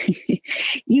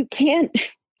 you can't,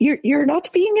 you're not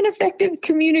being an effective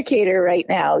communicator right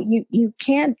now. You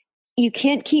can't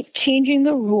keep changing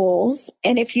the rules.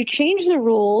 And if you change the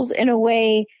rules in a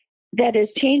way that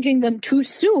is changing them too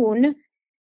soon,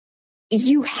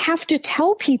 you have to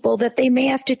tell people that they may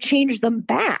have to change them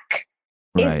back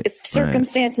if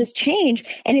circumstances change.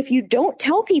 And if you don't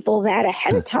tell people that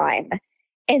ahead of time,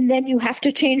 and then you have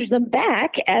to change them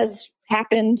back, as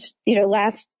happened,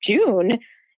 last June,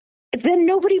 then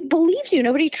nobody believes you.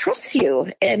 Nobody trusts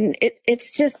you. And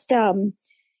it's just,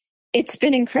 it's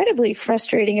been incredibly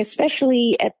frustrating,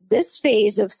 especially at this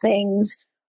phase of things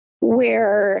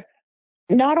where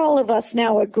not all of us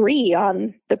now agree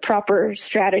on the proper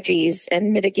strategies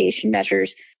and mitigation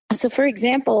measures. So, for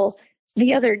example,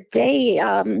 the other day,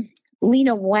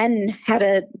 Lena Wen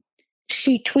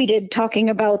she tweeted talking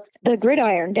about the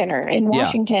gridiron dinner in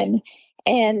Washington.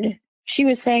 Yeah. And she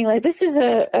was saying, like, this is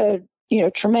a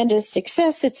tremendous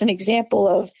success. It's an example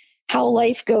of how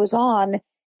life goes on.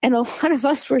 And a lot of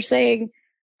us were saying,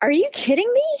 are you kidding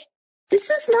me? This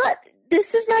is not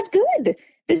good.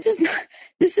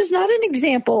 This is not an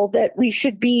example that we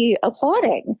should be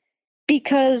applauding,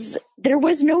 because there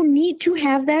was no need to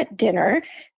have that dinner.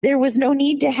 There was no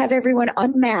need to have everyone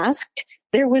unmasked.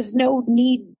 There was no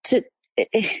need to,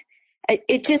 it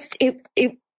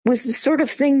was the sort of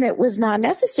thing that was not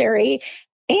necessary.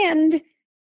 And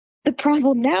the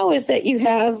problem now is that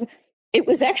it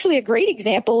was actually a great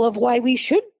example of why we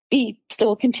should be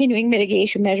still continuing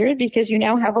mitigation measures, because you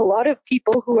now have a lot of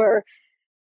people who are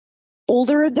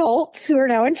older adults who are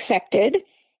now infected.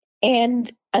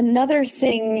 And another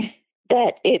thing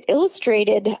that it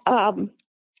illustrated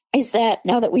is that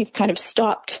now that we've kind of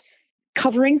stopped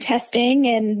covering testing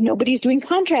and nobody's doing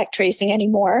contact tracing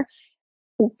anymore,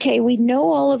 okay, we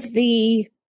know all of the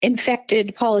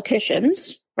infected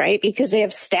politicians, right? Because they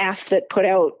have staff that put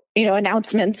out,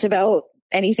 announcements about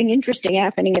anything interesting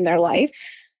happening in their life.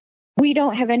 We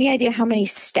don't have any idea how many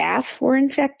staff were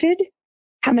infected,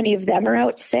 how many of them are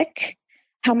out sick,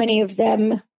 how many of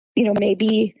them, may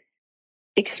be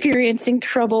experiencing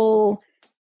trouble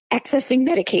accessing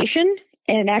medication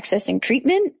and accessing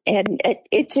treatment. And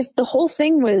it just, the whole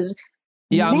thing was.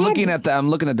 Yeah, I'm looking at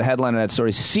the headline of that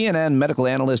story. CNN medical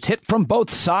analyst hit from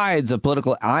both sides of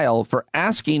political aisle for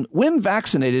asking when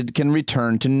vaccinated can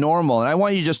return to normal. And I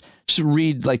want you just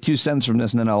read like 2 sentences from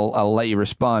this, and then I'll let you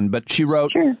respond. But she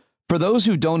wrote, sure. For those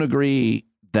who don't agree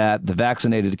that the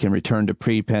vaccinated can return to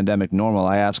pre-pandemic normal,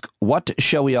 I ask, what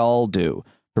shall we all do?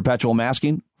 Perpetual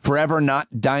masking? Forever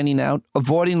not dining out?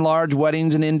 Avoiding large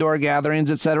weddings and indoor gatherings,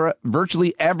 etc.?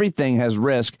 Virtually everything has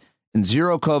risk, and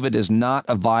zero COVID is not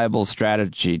a viable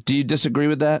strategy. Do you disagree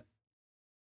with that?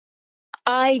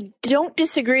 I don't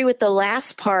disagree with the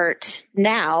last part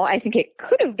now. I think it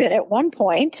could have been at one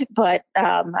point, but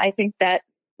I think that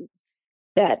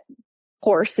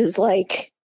horse is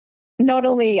like not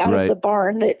only out of the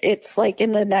barn, that it's like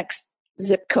in the next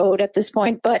zip code at this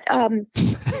point, but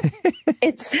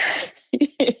it's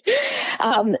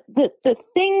the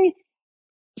thing.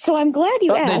 So I'm glad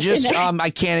you asked.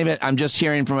 I'm just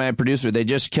hearing from my producer. They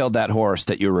just killed that horse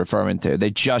that you're referring to.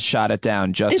 They just shot it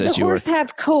down just as you were. Did the horse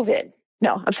have COVID?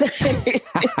 No, I'm sorry.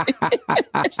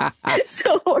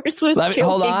 So horse was joking.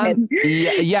 Hold on.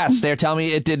 Yes, they're telling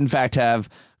me it did in fact have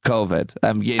COVID.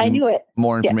 I'm getting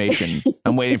more information. Yeah.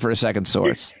 I'm waiting for a second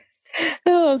source.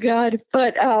 Oh God.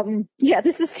 But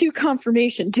this is too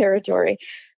confirmation territory.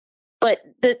 But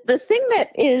the thing that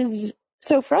is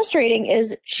so frustrating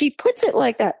is she puts it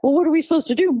like that. Well, what are we supposed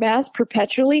to do? Mask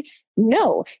perpetually?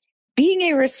 No. Being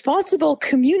a responsible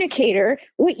communicator,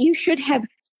 what you should have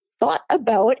thought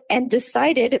about and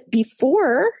decided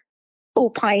before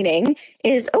opining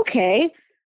is, okay,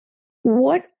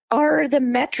 what are the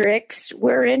metrics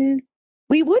wherein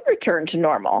we would return to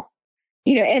normal?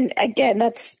 And again,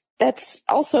 that's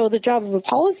also the job of a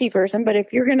policy person. But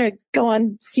if you're going to go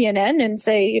on CNN and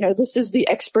say, this is the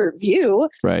expert view,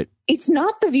 right? It's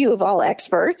not the view of all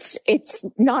experts. It's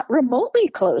not remotely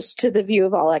close to the view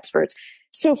of all experts.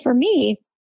 So for me,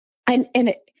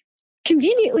 And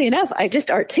conveniently enough, I just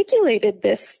articulated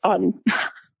this on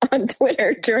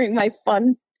Twitter during my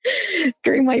fun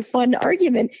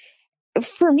argument.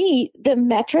 For me, the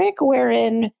metric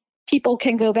wherein people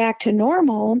can go back to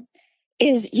normal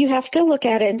is you have to look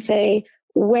at it and say,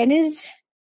 when is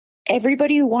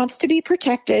everybody who wants to be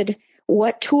protected,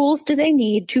 what tools do they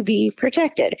need to be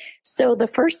protected? So the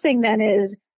first thing then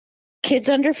is kids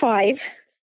under 5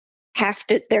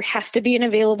 there has to be an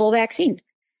available vaccine.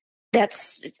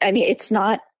 It's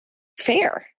not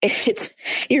fair.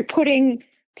 You're putting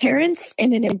parents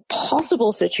in an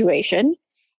impossible situation,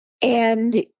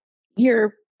 and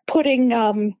you're putting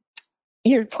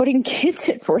kids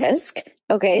at risk.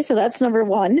 Okay, so that's number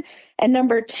one. And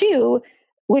number two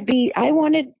would be I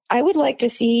would like to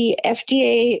see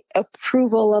FDA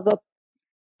approval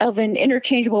of an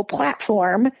interchangeable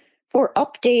platform for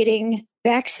updating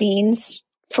vaccines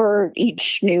for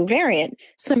each new variant,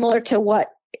 similar to what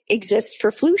exists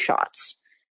for flu shots,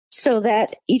 so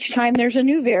that each time there's a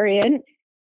new variant,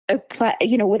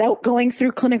 without going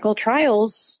through clinical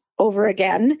trials over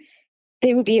again,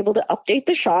 they would be able to update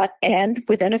the shot, and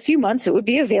within a few months it would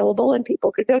be available and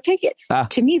people could go take it.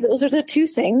 To me, those are the two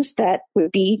things that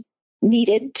would be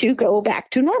needed to go back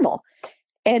to normal.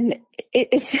 And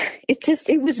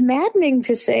it was maddening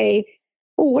to say,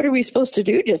 well, what are we supposed to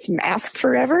do? Just mask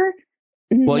forever?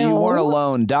 Well, No. you weren't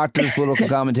alone. Doctors, political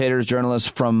commentators, journalists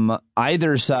from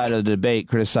either side of the debate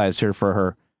criticized her for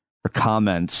her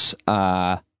comments.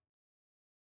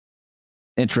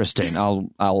 Interesting.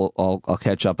 I'll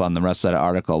catch up on the rest of that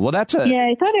article. Well, I thought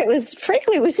it was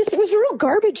a real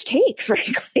garbage take,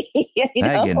 frankly.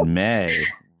 Meghan May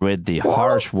with the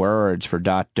harsh words for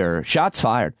Dr. Shots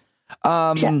fired.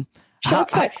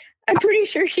 Shots fired. I'm pretty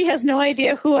sure she has no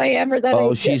idea who I am or that I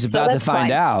exist, she's about to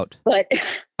find out. But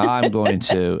I'm going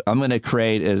to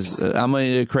create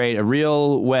a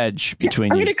real wedge between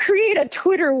you. I'm going to create a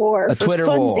Twitter war. Twitter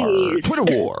wars.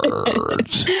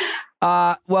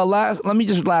 Well, let me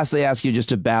just lastly ask you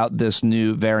just about this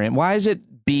new variant. Why is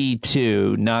it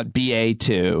B2, not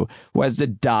BA2? Why is the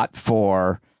dot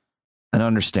for? I don't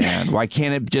understand. Why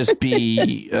can't it just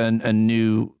be a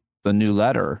new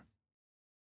letter?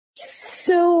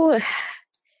 So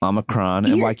Omicron,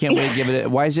 and why can't we give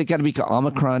it? Why is it got to be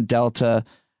Omicron, Delta,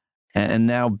 and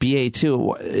now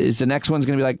BA2? Is the next one's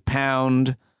going to be like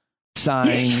pound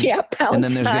sign? Pound and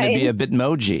then there's sign. going to be a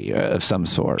Bitmoji of some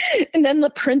sort, and then the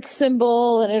Prince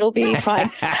symbol, and it'll be fine.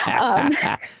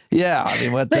 Yeah, I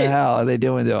mean, what the hell are they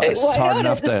doing to us? It's hard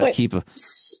enough to keep.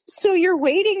 So you're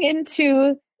wading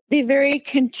into the very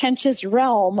contentious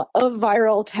realm of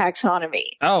viral taxonomy.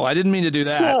 Oh, I didn't mean to do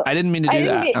that.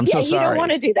 I'm so sorry. You don't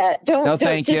want to do that.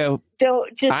 Thank you.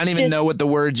 I don't even know what the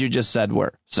words you just said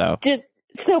were. So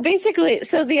basically,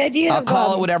 the idea I'll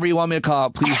call it whatever you want me to call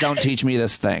it. Please don't teach me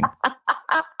this thing.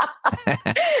 All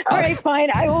right, fine.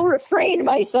 I will refrain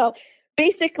myself.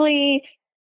 Basically,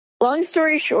 long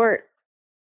story short,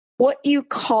 what you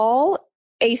call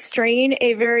a strain,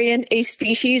 a variant, a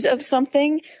species of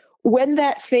something, when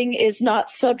that thing is not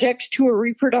subject to a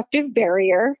reproductive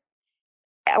barrier,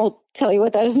 I'll tell you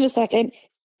what that is in a second,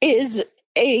 is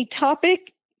a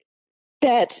topic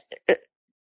that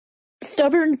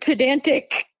stubborn,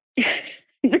 pedantic,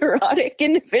 neurotic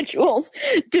individuals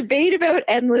debate about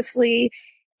endlessly.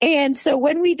 And so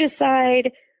when we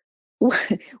decide,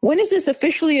 when is this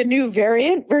officially a new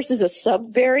variant versus a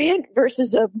subvariant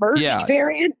versus a merged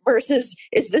variant versus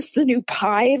is this the new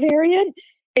pi variant?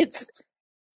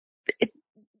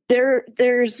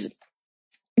 There's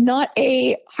not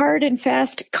a hard and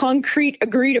fast, concrete,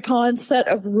 agreed upon set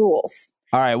of rules.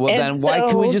 All right. Well, why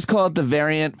can we just call it the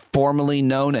variant formerly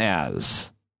known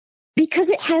as? Because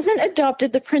it hasn't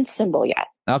adopted the Prince symbol yet.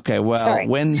 Okay. Well,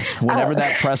 whenever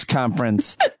that press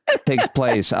conference takes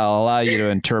place, I'll allow you to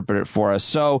interpret it for us.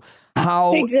 So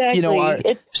how exactly?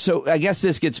 So I guess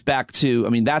this gets back to,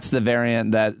 that's the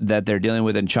variant that they're dealing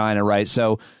with in China, right?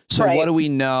 So right. What do we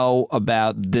know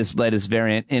about this latest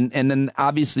variant? And then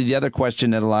obviously the other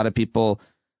question that a lot of people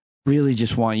really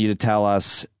just want you to tell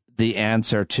us the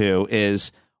answer to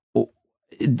is,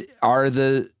 are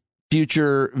the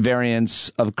future variants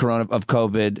of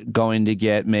COVID going to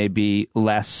get maybe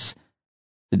less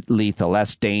lethal,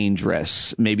 less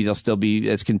dangerous? Maybe they'll still be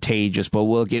as contagious, but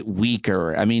we'll get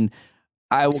weaker.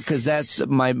 Because that's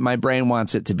my brain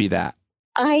wants it to be that.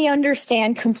 I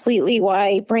understand completely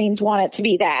why brains want it to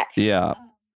be that. Yeah.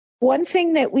 One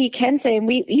thing that we can say,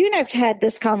 and you and I've had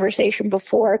this conversation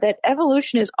before, that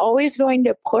evolution is always going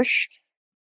to push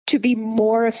to be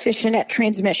more efficient at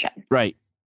transmission. Right.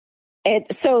 And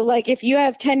so, like, if you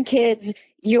have 10 kids,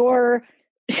 your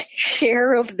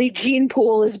share of the gene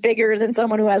pool is bigger than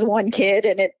someone who has one kid,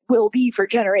 and it will be for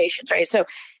generations, right? So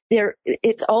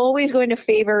it's always going to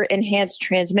favor enhanced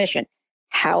transmission.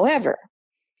 However,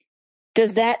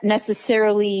 does that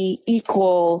necessarily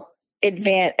equal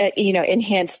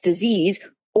enhanced disease,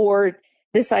 or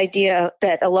this idea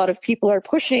that a lot of people are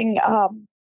pushing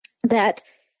that,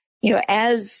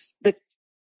 as the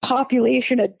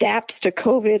population adapts to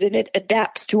COVID and it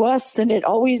adapts to us, and it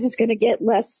always is going to get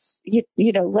less,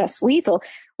 less lethal.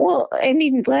 Well, I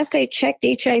mean, last I checked,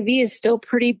 HIV is still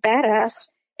pretty badass,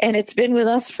 and it's been with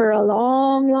us for a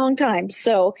long, long time.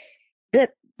 So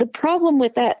the problem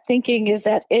with that thinking is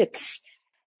that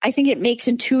I think it makes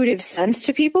intuitive sense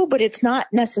to people, but it's not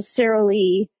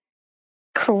necessarily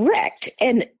correct.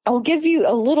 And I'll give you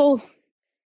a little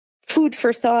food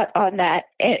for thought on that.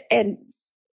 And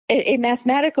a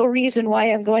mathematical reason why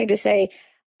I'm going to say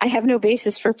I have no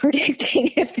basis for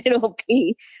predicting if it'll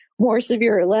be more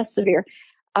severe or less severe.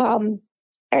 All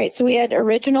right. So we had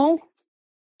original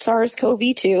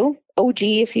SARS-CoV-2, OG,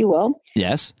 if you will.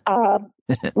 Yes.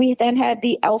 We then had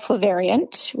the alpha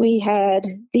variant. We had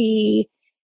the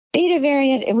beta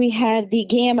variant, and we had the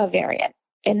gamma variant.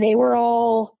 And they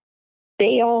all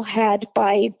had,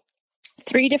 by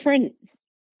 3 different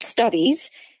studies,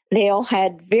 they all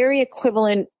had very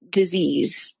equivalent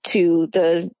disease to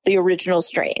the original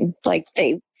strain. Like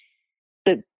the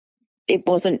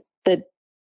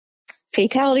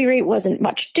fatality rate wasn't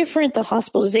much different. The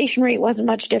hospitalization rate wasn't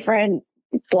much different,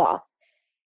 blah.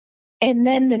 And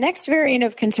then the next variant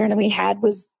of concern that we had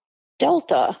was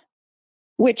Delta,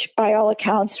 which by all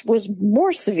accounts was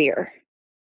more severe.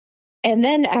 And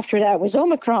then after that was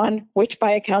Omicron, which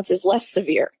by accounts is less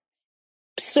severe.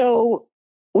 So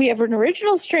we have an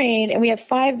original strain and we have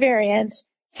 5 variants.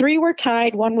 3 were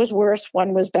tied. 1 was worse.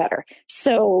 1 was better.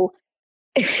 So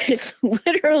it's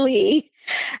literally,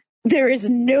 there is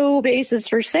no basis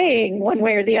for saying one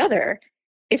way or the other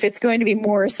if it's going to be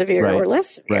more severe or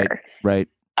less severe. Right.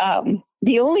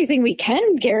 The only thing we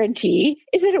can guarantee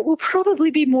is that it will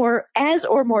probably be more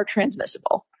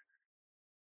transmissible.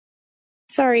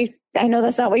 Sorry, I know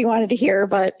that's not what you wanted to hear,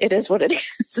 but it is what it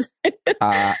is.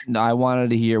 No, I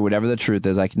wanted to hear whatever the truth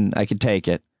is. I can take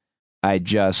it. I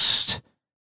just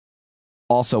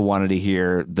also wanted to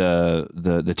hear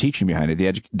the teaching behind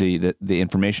it, the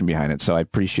information behind it. So I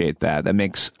appreciate that. That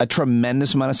makes a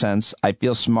tremendous amount of sense. I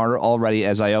feel smarter already,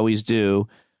 as I always do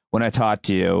when I talk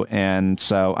to you. And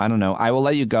so I don't know. I will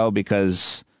let you go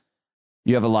because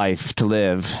you have a life to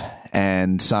live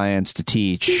and science to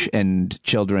teach and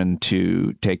children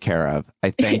to take care of.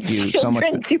 I thank you so much.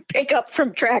 Children to pick up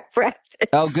from track practice.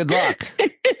 Oh, good luck.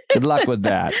 Good luck with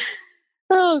that.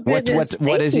 Oh, goodness.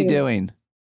 What is he doing?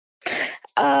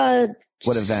 What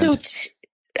event?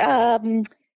 So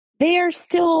they are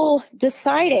still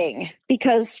deciding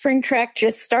because spring track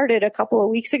just started a couple of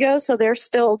weeks ago. So they're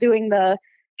still doing the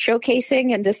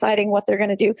showcasing and deciding what they're going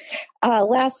to do.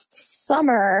 Last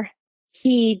summer,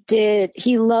 he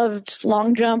loved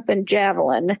long jump and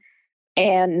javelin,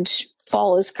 and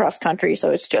fall is cross country.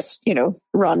 So it's just,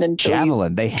 run and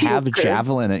javelin. They have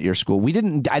javelin at your school.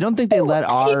 I don't think they let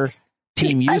our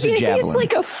team use a javelin. I think it's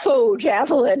like a faux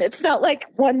javelin. It's not like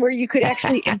one where you could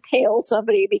actually impale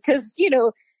somebody because,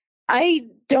 I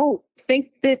don't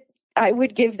think that I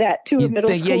would give that to a middle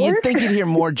schooler. Yeah, you'd think you'd hear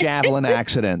more javelin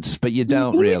accidents, but you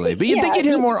don't really. But you'd think you'd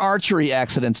hear more archery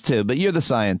accidents too, but you're the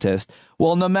scientist.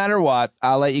 Well, no matter what,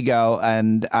 I'll let you go,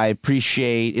 and I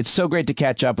appreciate it's so great to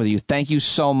catch up with you. Thank you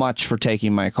so much for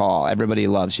taking my call. Everybody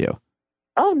loves you.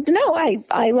 Oh, no,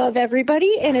 I love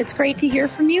everybody, and it's great to hear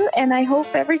from you, and I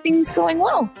hope everything's going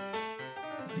well.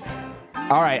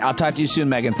 All right, I'll talk to you soon,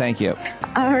 Meghan. Thank you.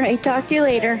 All right, talk to you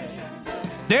later.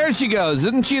 There she goes.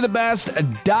 Isn't she the best?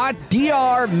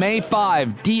 .dr May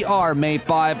 5. Dr May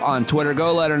 5 on Twitter.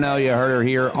 Go let her know you heard her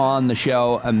here on the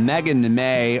show. Meghan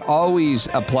May, always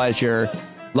a pleasure.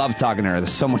 Love talking to her.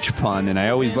 It's so much fun, and I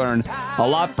always learn a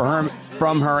lot from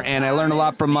her, and I learned a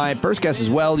lot from my first guest as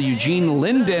well, Eugene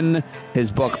Linden,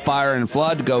 his book, Fire and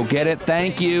Flood. Go get it.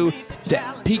 Thank you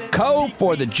to Pete Coe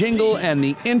for the jingle and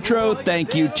the intro.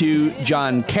 Thank you to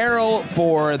John Carroll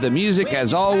for the music,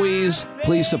 as always.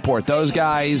 Please support those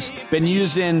guys. Been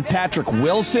using Patrick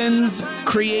Wilson's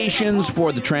creations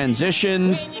for the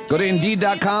transitions. Go to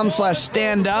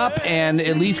Indeed.com/standup and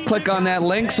at least click on that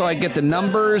link so I get the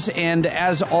numbers. And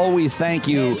as always, thank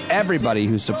you everybody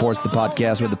who supports the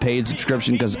podcast with a paid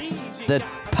subscription, because the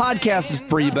podcast is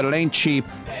free, but it ain't cheap.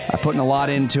 I'm putting a lot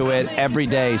into it every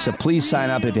day, so please sign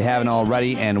up if you haven't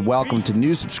already, and welcome to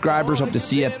new subscribers. Hope to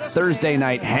see you at Thursday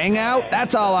night hangout.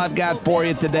 That's all I've got for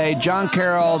you today. John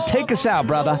Carroll, take us out,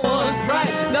 brother.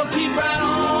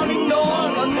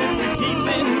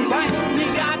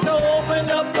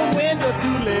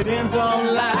 depends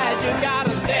on light. You gotta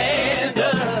stand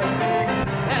up.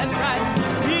 That's right.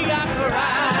 You got to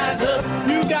rise up.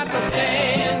 You got to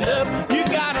stand up. You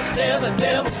gotta stare the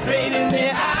devil straight in the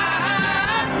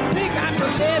eye. We got to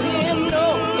let him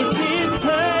know it's his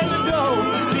turn to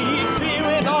go. See it clear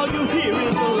and all you hear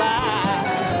is a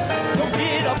lie. Don't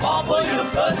get up off of your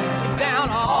butt, get down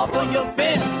off of your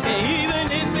fence.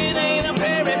 Even if it ain't a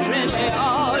very friendly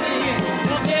audience,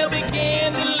 well, they'll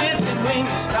begin to listen when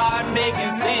you start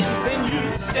making sense. And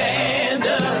you stand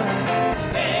up,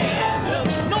 stand up.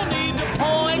 No need to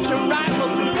point your rifle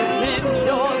to defend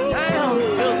your town.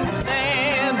 Just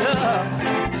stand up,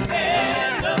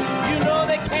 stand up. You know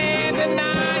they can't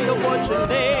deny you what you're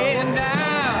laying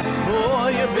down. Boy,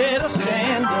 you better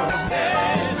stand up,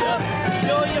 stand up.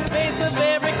 Show your face of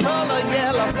every color,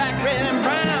 yellow, black, red, and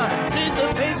brown. She's the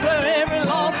place where every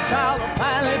lost child will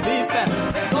finally be found.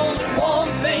 There's only one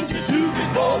thing to do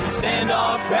before we stand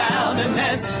our ground, and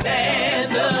that's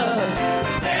stand up,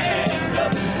 stand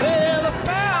up. Well, the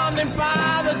founding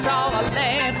fathers saw the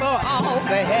land for all.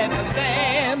 They had to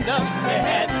stand up, they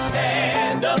had to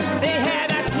stand up. They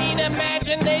had a keen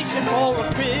imagination for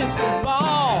a crystal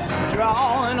ball,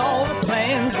 drawing all the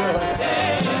plans of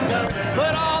stand up.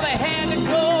 But all they had to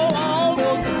go on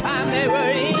was the time they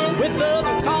were in, with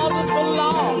other causes for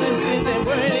laws, and since they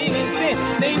weren't even sin,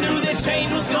 they knew that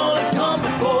change was gonna come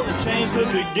before the change could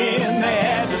begin. They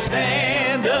had to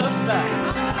stand up.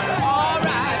 All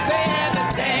right, they had to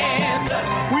stand up.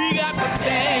 We got to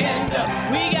stand up.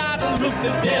 We got to look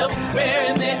the devil square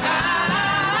in the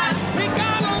eye. We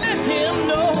gotta let him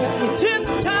know it's his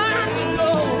time to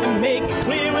go, and make it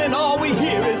clear when all we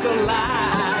hear is a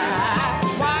lie.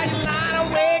 Why you lying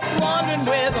awake wondering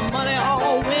where the money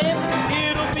all went?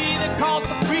 It'll be the cost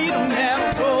of freedom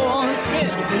that'll go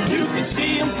unspent. You can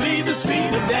see him flee the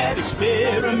scene of that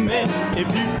experiment if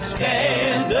you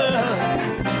stand up.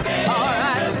 All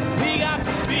right, we got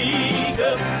to speak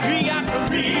up. We got to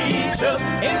reach up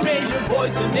and raise your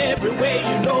voice in every way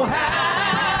you know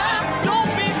how.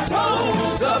 Don't be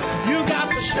toes up. You got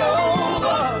to show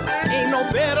up. Ain't no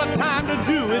better time to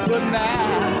do it but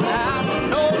now.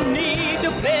 No need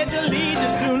to pledge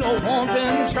allegiance to no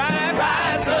wanton tribe.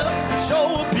 Rise up,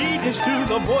 show obedience to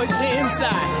the voice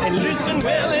inside, and listen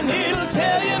well, and it'll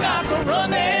tell you not to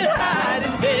run and hide.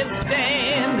 It says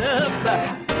stand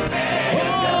up.